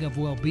feeling of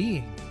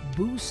well-being,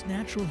 boosts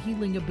natural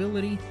healing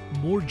ability,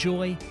 more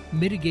joy,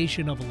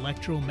 mitigation of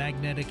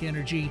electromagnetic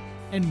energy,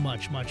 and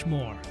much, much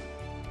more.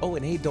 Oh,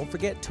 and hey, don't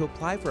forget to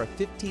apply for a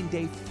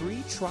 15-day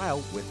free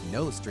trial with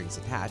no strings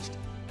attached.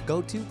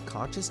 Go to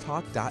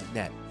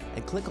ConsciousTalk.net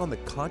and click on the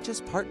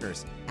Conscious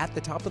Partners at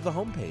the top of the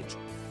homepage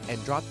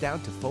and drop down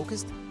to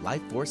Focused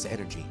Life Force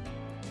Energy.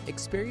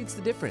 Experience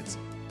the difference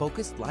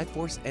Focused Life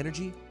Force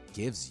Energy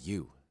gives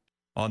you.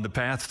 On the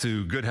path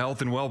to good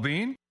health and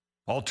well-being,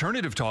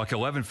 Alternative Talk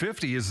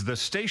 1150 is the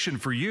station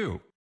for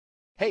you.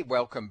 Hey,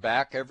 welcome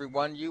back,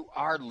 everyone. You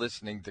are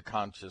listening to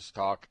Conscious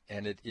Talk,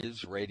 and it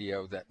is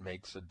radio that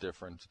makes a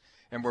difference.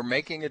 And we're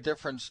making a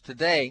difference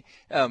today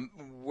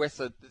with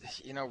a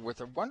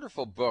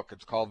wonderful book.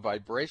 It's called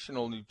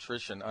Vibrational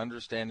Nutrition: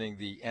 Understanding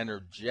the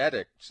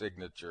Energetic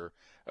Signature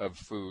of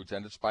Foods,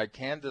 and it's by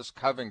Candice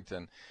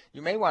Covington.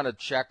 You may want to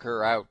check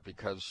her out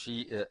because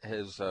she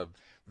is a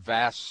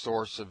vast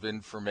source of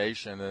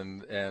information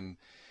and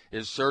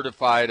is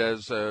certified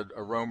as an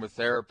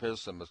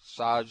aromatherapist, a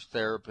massage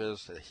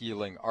therapist, a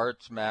healing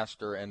arts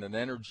master, and an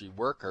energy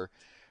worker.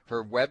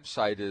 Her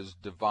website is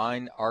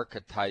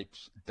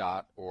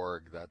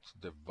divinearchetypes.org. That's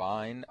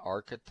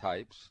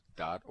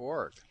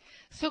divinearchetypes.org.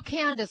 So,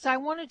 Candice, I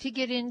wanted to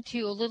get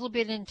into a little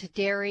bit into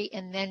dairy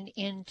and then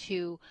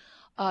into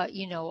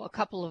a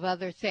couple of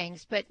other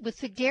things. But with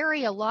the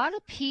dairy, a lot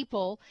of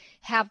people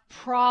have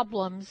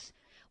problems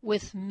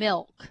with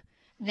milk.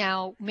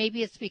 Now,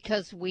 maybe it's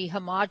because we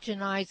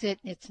homogenize it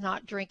and it's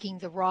not drinking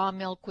the raw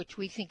milk, which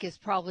we think is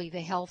probably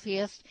the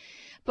healthiest.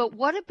 But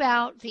what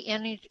about the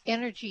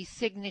energy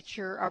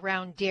signature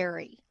around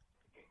dairy?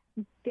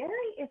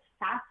 Dairy is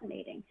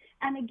fascinating.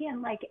 And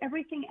again, like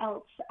everything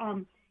else,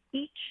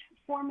 each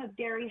form of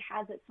dairy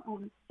has its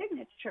own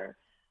signature.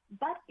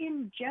 But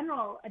in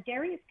general, a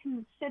dairy is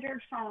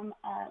considered from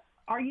an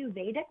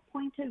Ayurvedic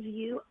point of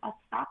view a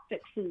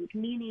sattvic food,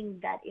 meaning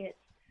that it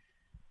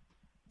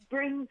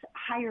brings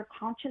higher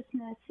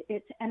consciousness.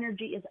 Its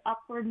energy is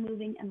upward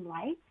moving and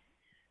light.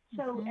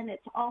 So, and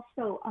it's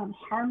also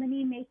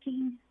harmony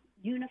making,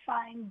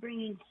 unifying,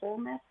 bringing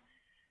wholeness.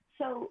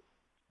 So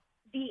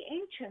the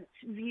ancients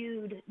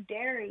viewed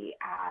dairy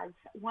as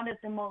one of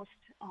the most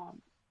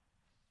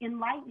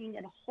enlightening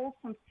and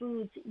wholesome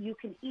foods you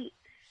can eat.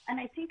 And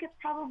I think it's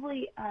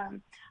probably,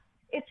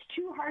 it's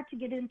too hard to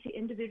get into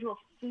individual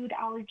food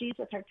allergies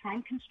with our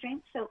time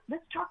constraints. So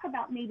let's talk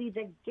about maybe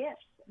the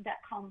gifts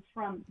that come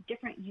from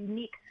different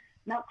unique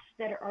milks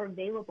that are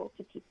available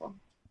to people.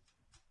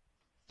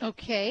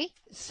 Okay,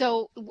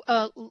 so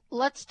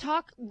let's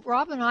talk.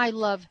 Rob and I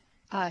love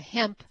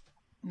hemp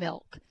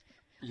milk.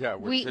 Yeah,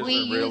 which isn't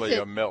really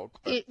a milk.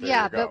 But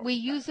but we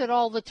use it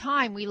all the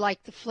time. We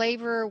like the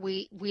flavor.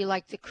 We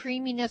like the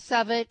creaminess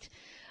of it.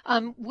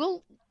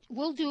 We'll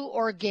do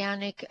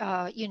organic,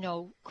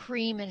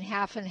 cream and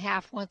half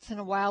once in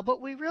a while, but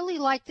we really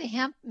like the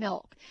hemp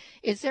milk.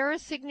 Is there a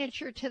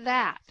signature to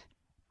that?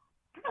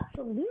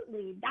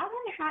 Absolutely. That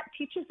one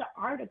teaches the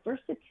art of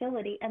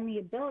versatility and the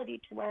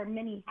ability to wear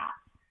many hats,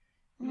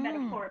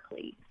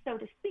 metaphorically, so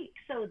to speak.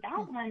 So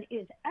that one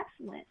is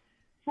excellent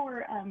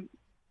for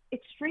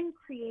extreme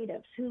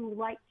creatives who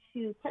like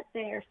to put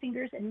their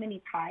fingers in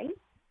many pies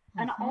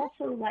and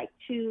also like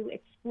to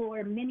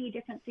explore many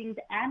different things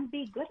and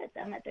be good at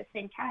them at the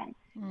same time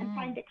and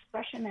find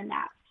expression in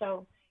that.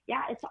 So,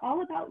 yeah, it's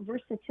all about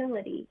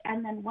versatility.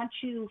 And then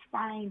once you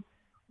find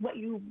what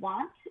you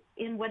want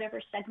in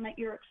whatever segment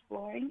you're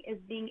exploring is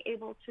being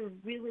able to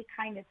really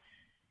kind of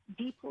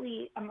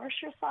deeply immerse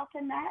yourself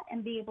in that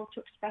and be able to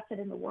express it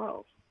in the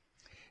world.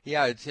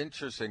 Yeah, it's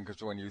interesting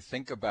because when you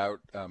think about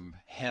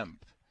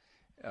hemp,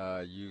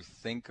 you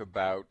think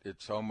about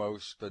it's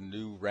almost a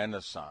new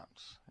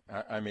renaissance.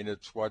 I mean,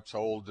 it's what's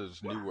old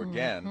is new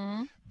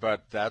again,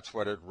 but that's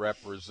what it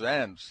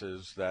represents,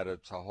 is that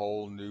it's a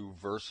whole new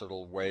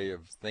versatile way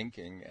of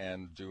thinking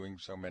and doing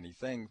so many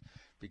things,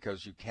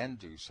 because you can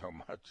do so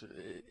much.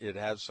 It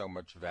has so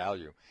much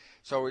value.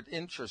 So it's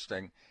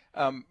interesting.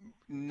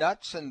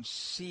 Nuts and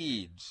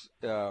seeds,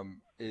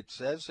 it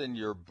says in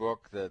your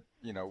book that,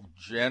 you know,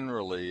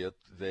 generally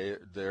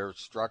their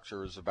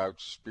structure is about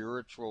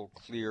spiritual,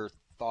 clear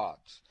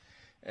thoughts.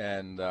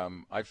 And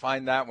I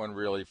find that one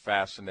really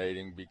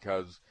fascinating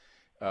because,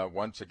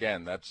 once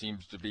again, that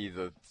seems to be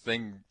the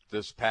thing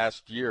this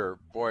past year.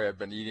 Boy, I've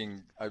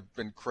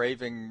been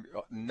craving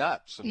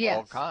nuts of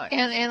all kinds.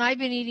 And I've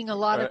been eating a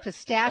lot of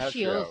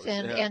pistachios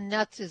and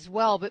nuts as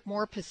well, but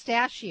more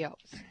pistachios.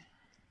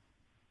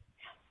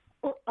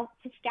 Well, a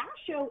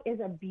pistachio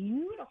is a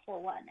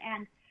beautiful one,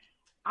 and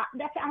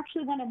that's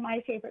actually one of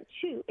my favorites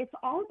too. It's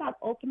all about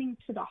opening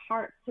to the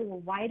heart through a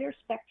wider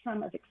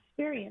spectrum of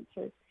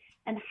experiences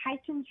and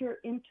heightens your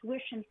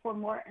intuition for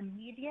more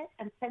immediate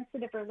and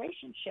sensitive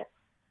relationships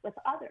with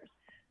others.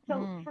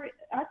 So for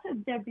us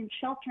that have been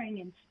sheltering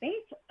in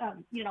space,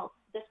 you know,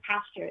 this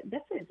past year,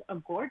 this is a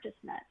gorgeous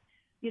nut,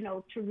 you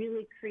know, to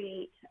really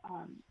create,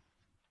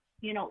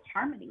 you know,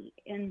 harmony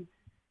in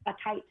a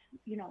tight,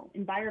 you know,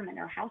 environment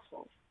or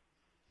household.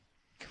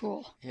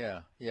 Cool.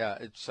 Yeah.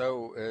 It's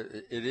so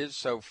it is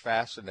so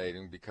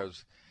fascinating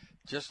because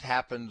just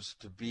happens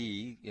to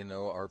be, you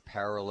know, our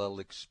parallel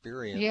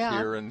experience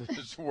here in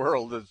this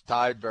world is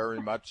tied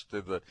very much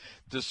to the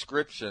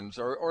descriptions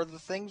or the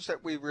things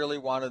that we really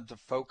wanted to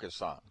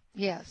focus on.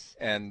 Yes.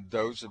 And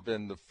those have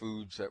been the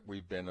foods that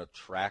we've been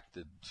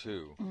attracted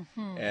to.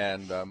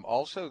 And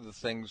also the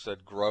things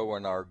that grow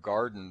in our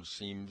garden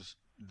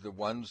the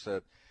ones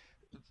that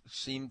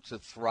seem to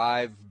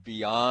thrive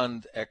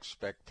beyond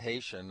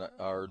expectation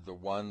are the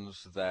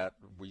ones that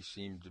we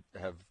seem to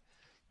have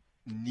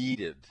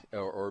needed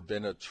or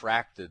been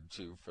attracted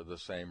to for the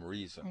same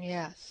reason.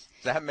 Yes.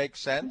 Does that make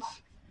sense?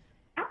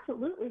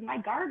 Absolutely. My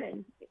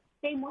garden,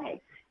 same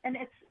way. And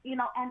it's, you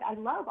know, and I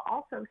love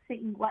also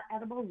seeing what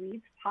edible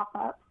weeds pop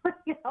up.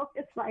 You know,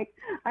 it's like,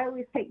 I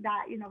always take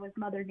that, you know, as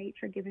Mother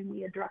Nature giving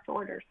me a direct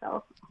order.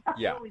 So I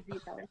always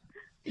eat those.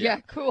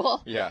 Yeah,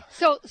 cool. Yeah.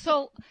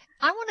 So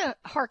I want to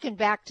harken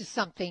back to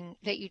something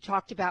that you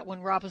talked about when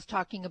Rob was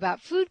talking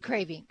about food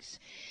cravings.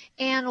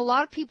 And a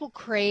lot of people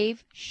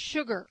crave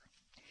sugar.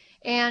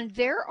 And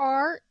there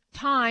are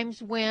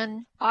times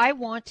when I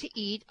want to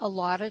eat a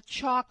lot of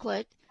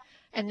chocolate,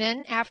 and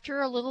then after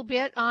a little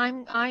bit,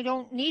 I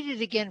don't need it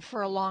again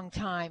for a long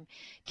time.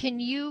 Can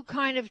you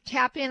kind of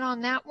tap in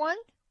on that one?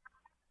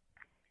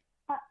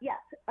 Yes.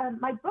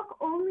 My book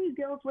only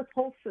deals with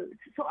whole foods,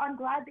 so I'm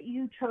glad that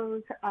you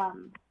chose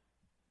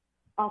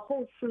a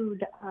whole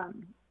food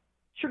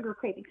sugar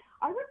craving.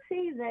 I would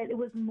say that it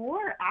was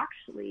more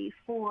actually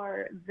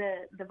for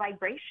the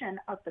vibration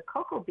of the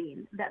cocoa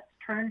bean that's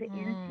turned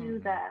into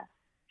the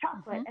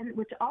chocolate, and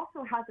which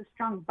also has a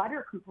strong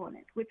butter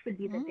component, which would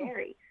be the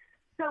dairy.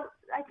 So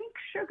I think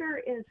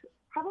sugar is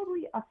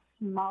probably a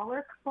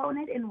smaller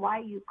component in why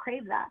you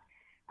crave that.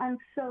 And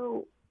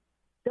so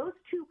those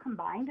two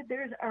combined,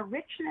 there's a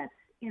richness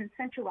in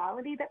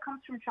sensuality that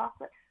comes from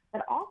chocolate,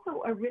 but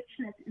also a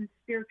richness in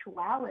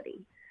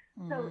spirituality.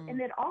 So, and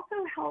it also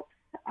helps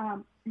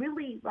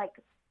really like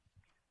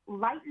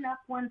lighten up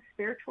one's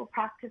spiritual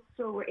practice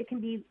so it can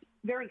be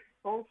very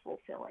soul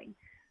fulfilling.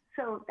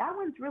 So that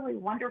one's really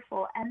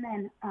wonderful. And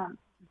then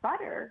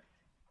butter,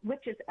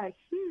 which is a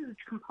huge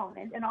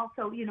component, and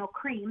also, you know,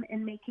 cream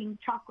in making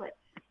chocolate.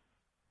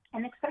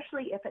 And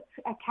especially if it's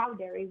a cow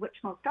dairy, which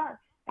most are,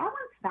 that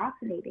one's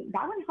fascinating.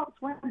 That one helps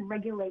one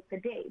regulate the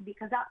day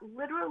because that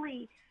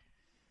literally,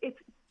 it's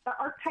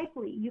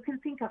archetypally, you can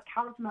think of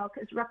cow's milk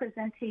as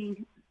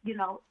representing, you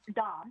know,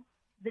 dawn,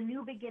 the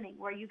new beginning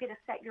where you get to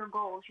set your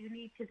goals. You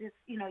need to just,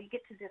 you know, you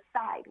get to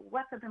decide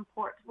what's of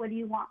importance. What do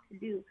you want to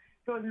do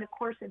during the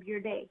course of your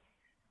day?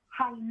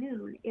 High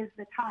noon is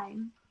the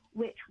time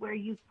where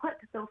you put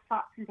those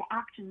thoughts into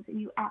actions and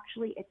you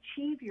actually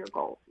achieve your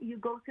goals. You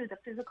go through the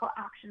physical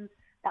actions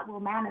that will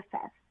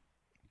manifest.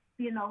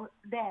 You know,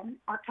 then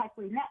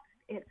archetypally next,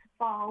 it's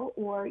fall,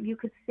 or you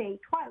could say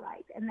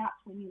twilight, and that's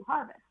when you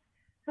harvest.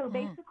 So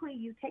basically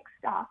you take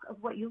stock of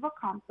what you've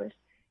accomplished.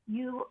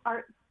 You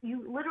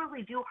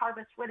literally do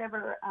harvest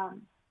whatever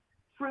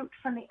fruit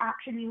from the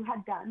action you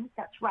had done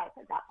that's ripe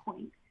at that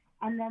point.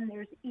 And then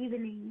there's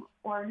evening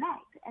or night,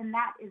 and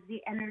that is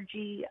the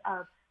energy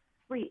of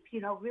sleep,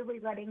 you know, really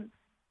letting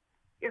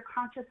your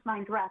conscious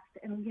mind rest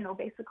and, you know,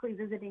 basically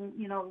visiting,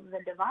 you know, the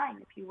divine,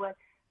 if you would,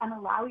 and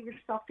allow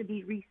yourself to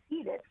be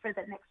reseated for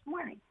the next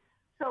morning.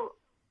 So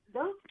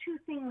those two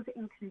things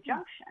in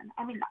conjunction,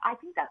 I mean, I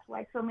think that's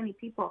why so many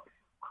people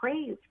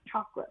crave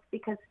chocolate,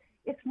 because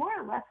it's more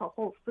or less a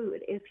whole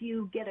food if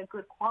you get a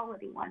good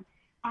quality one.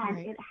 And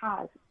it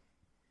has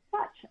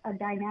such a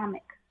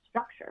dynamic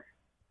structure.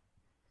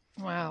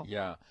 Wow.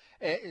 Yeah.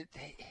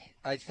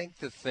 I think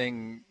the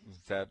thing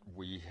that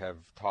we have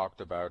talked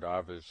about,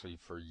 obviously,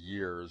 for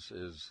years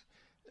is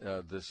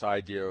this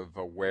idea of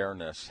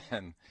awareness.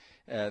 And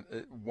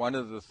one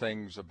of the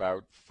things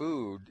about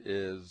food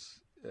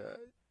is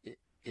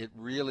it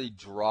really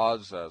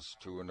draws us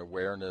to an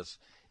awareness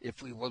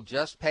if we will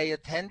just pay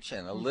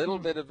attention, a little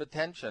bit of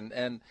attention.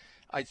 And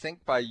I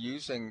think by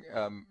using,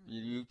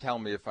 you tell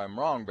me if I'm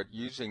wrong, but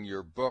using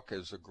your book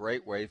is a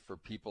great way for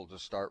people to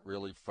start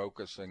really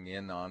focusing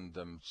in on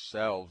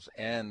themselves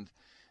and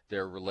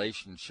their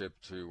relationship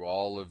to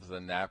all of the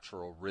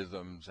natural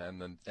rhythms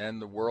and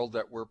the world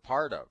that we're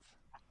part of.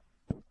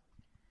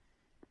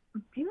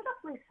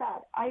 Beautifully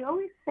said. I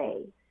always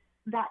say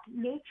that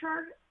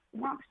nature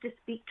wants to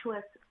speak to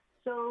us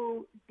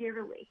so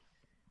dearly,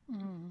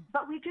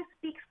 but we just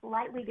speak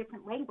slightly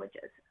different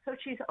languages. So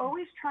she's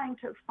always trying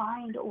to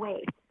find a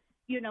way,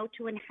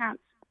 to enhance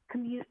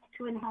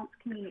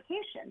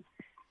communication.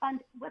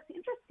 And what's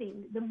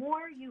interesting, the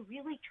more you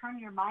really turn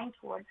your mind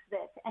towards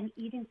this and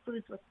eating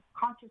foods with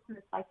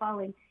consciousness by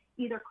following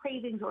either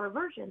cravings or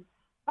aversions,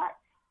 but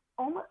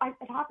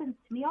it happens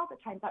to me all the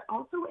time, but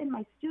also in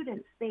my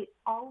students, they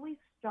always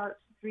start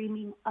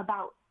dreaming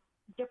about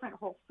different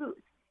whole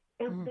foods.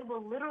 They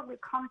will literally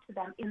come to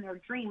them in their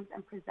dreams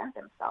and present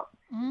themselves.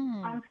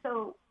 And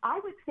so I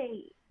would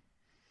say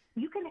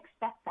you can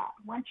expect that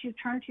once you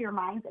turn to your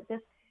mind that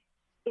this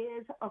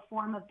is a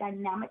form of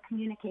dynamic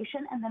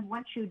communication. And then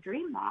once you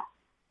dream that,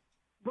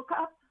 look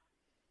up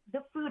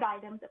the food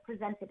item that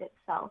presented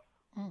itself.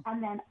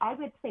 And then I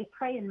would say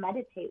pray and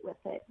meditate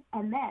with it.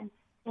 And then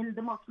in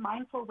the most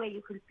mindful way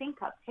you can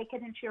think of, take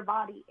it into your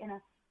body in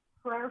a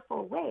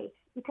prayerful way,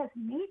 because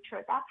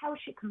nature, that's how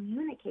she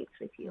communicates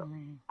with you.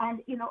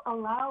 And,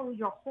 allow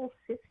your whole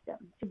system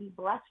to be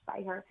blessed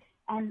by her.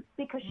 And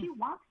because she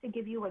wants to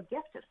give you a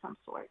gift of some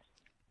sort.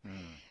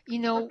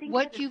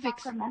 What you've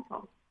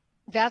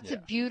that's a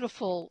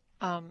beautiful,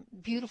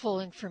 beautiful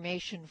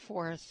information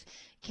for us,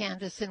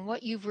 Candice. And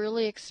what you've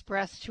really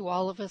expressed to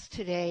all of us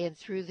today and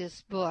through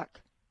this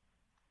book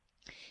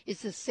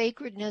is the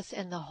sacredness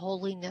and the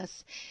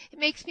holiness. It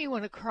makes me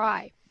want to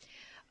cry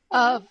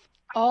of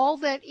all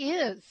that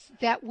is,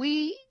 that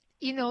we,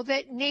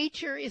 that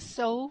nature is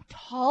so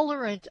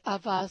tolerant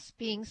of us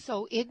being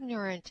so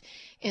ignorant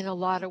in a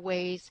lot of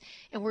ways.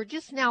 And we're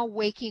just now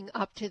waking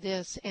up to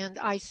this. And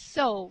I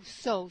so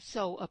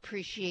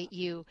appreciate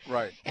you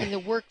and the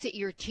work that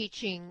you're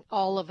teaching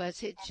all of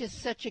us. It's just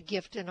such a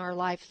gift in our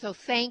life. So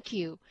thank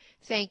you.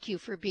 Thank you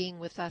for being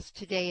with us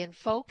today. And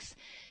folks,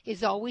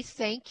 as always,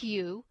 thank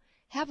you.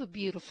 Have a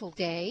beautiful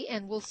day.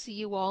 And we'll see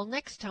you all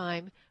next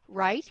time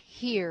right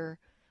here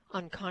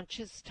on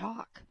Conscious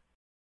Talk.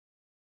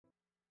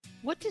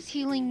 What does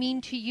healing mean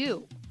to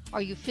you?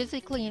 Are you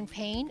physically in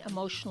pain,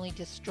 emotionally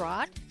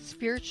distraught,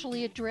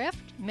 spiritually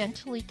adrift,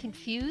 mentally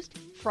confused,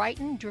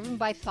 frightened, driven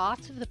by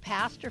thoughts of the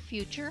past or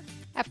future?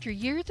 After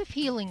years of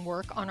healing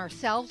work on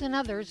ourselves and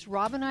others,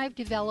 Rob and I have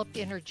developed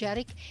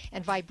energetic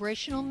and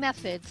vibrational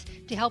methods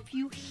to help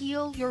you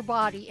heal your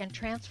body and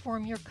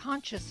transform your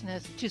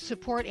consciousness to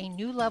support a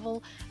new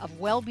level of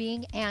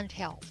well-being and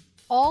health.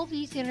 All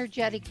these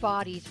energetic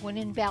bodies, when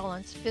in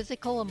balance,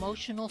 physical,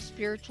 emotional,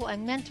 spiritual,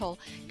 and mental,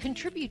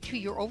 contribute to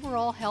your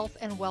overall health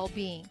and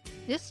well-being.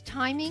 This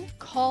timing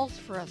calls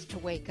for us to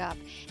wake up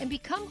and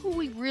become who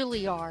we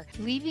really are,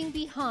 leaving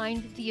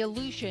behind the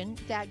illusion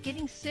that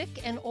getting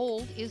sick and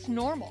old is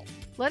normal.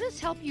 Let us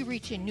help you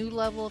reach a new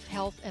level of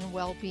health and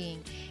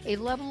well-being, a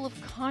level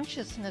of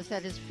consciousness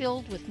that is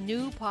filled with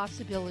new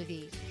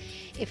possibilities.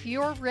 If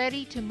you're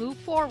ready to move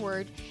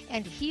forward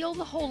and heal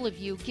the whole of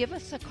you, give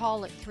us a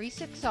call at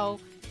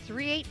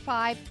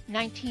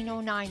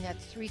 360-385-1909.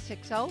 That's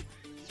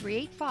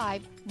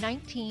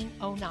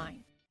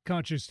 360-385-1909.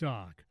 Conscious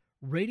Talk,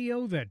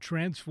 radio that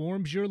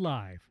transforms your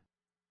life.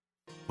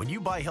 When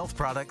you buy health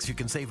products, you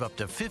can save up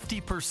to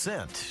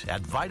 50%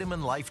 at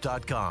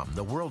VitaminLife.com,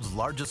 the world's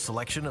largest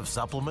selection of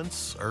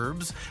supplements,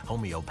 herbs,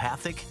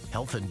 homeopathic,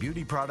 health and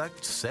beauty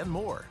products, and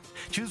more.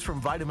 Choose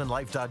from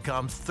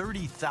VitaminLife.com's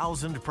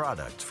 30,000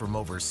 products from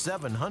over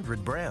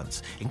 700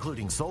 brands,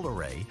 including Solar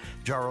Ray,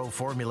 Jarrow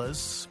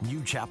Formulas,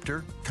 New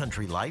Chapter,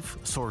 Country Life,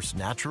 Source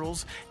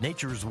Naturals,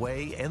 Nature's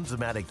Way,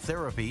 Enzymatic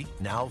Therapy,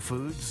 Now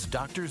Foods,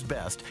 Doctor's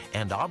Best,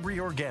 and Aubrey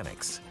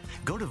Organics.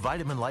 Go to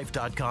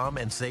VitaminLife.com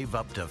and save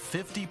up to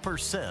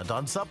 50%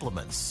 on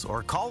supplements,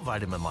 or call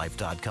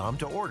VitaminLife.com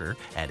to order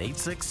at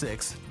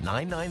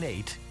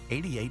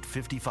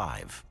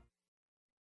 866-998-8855.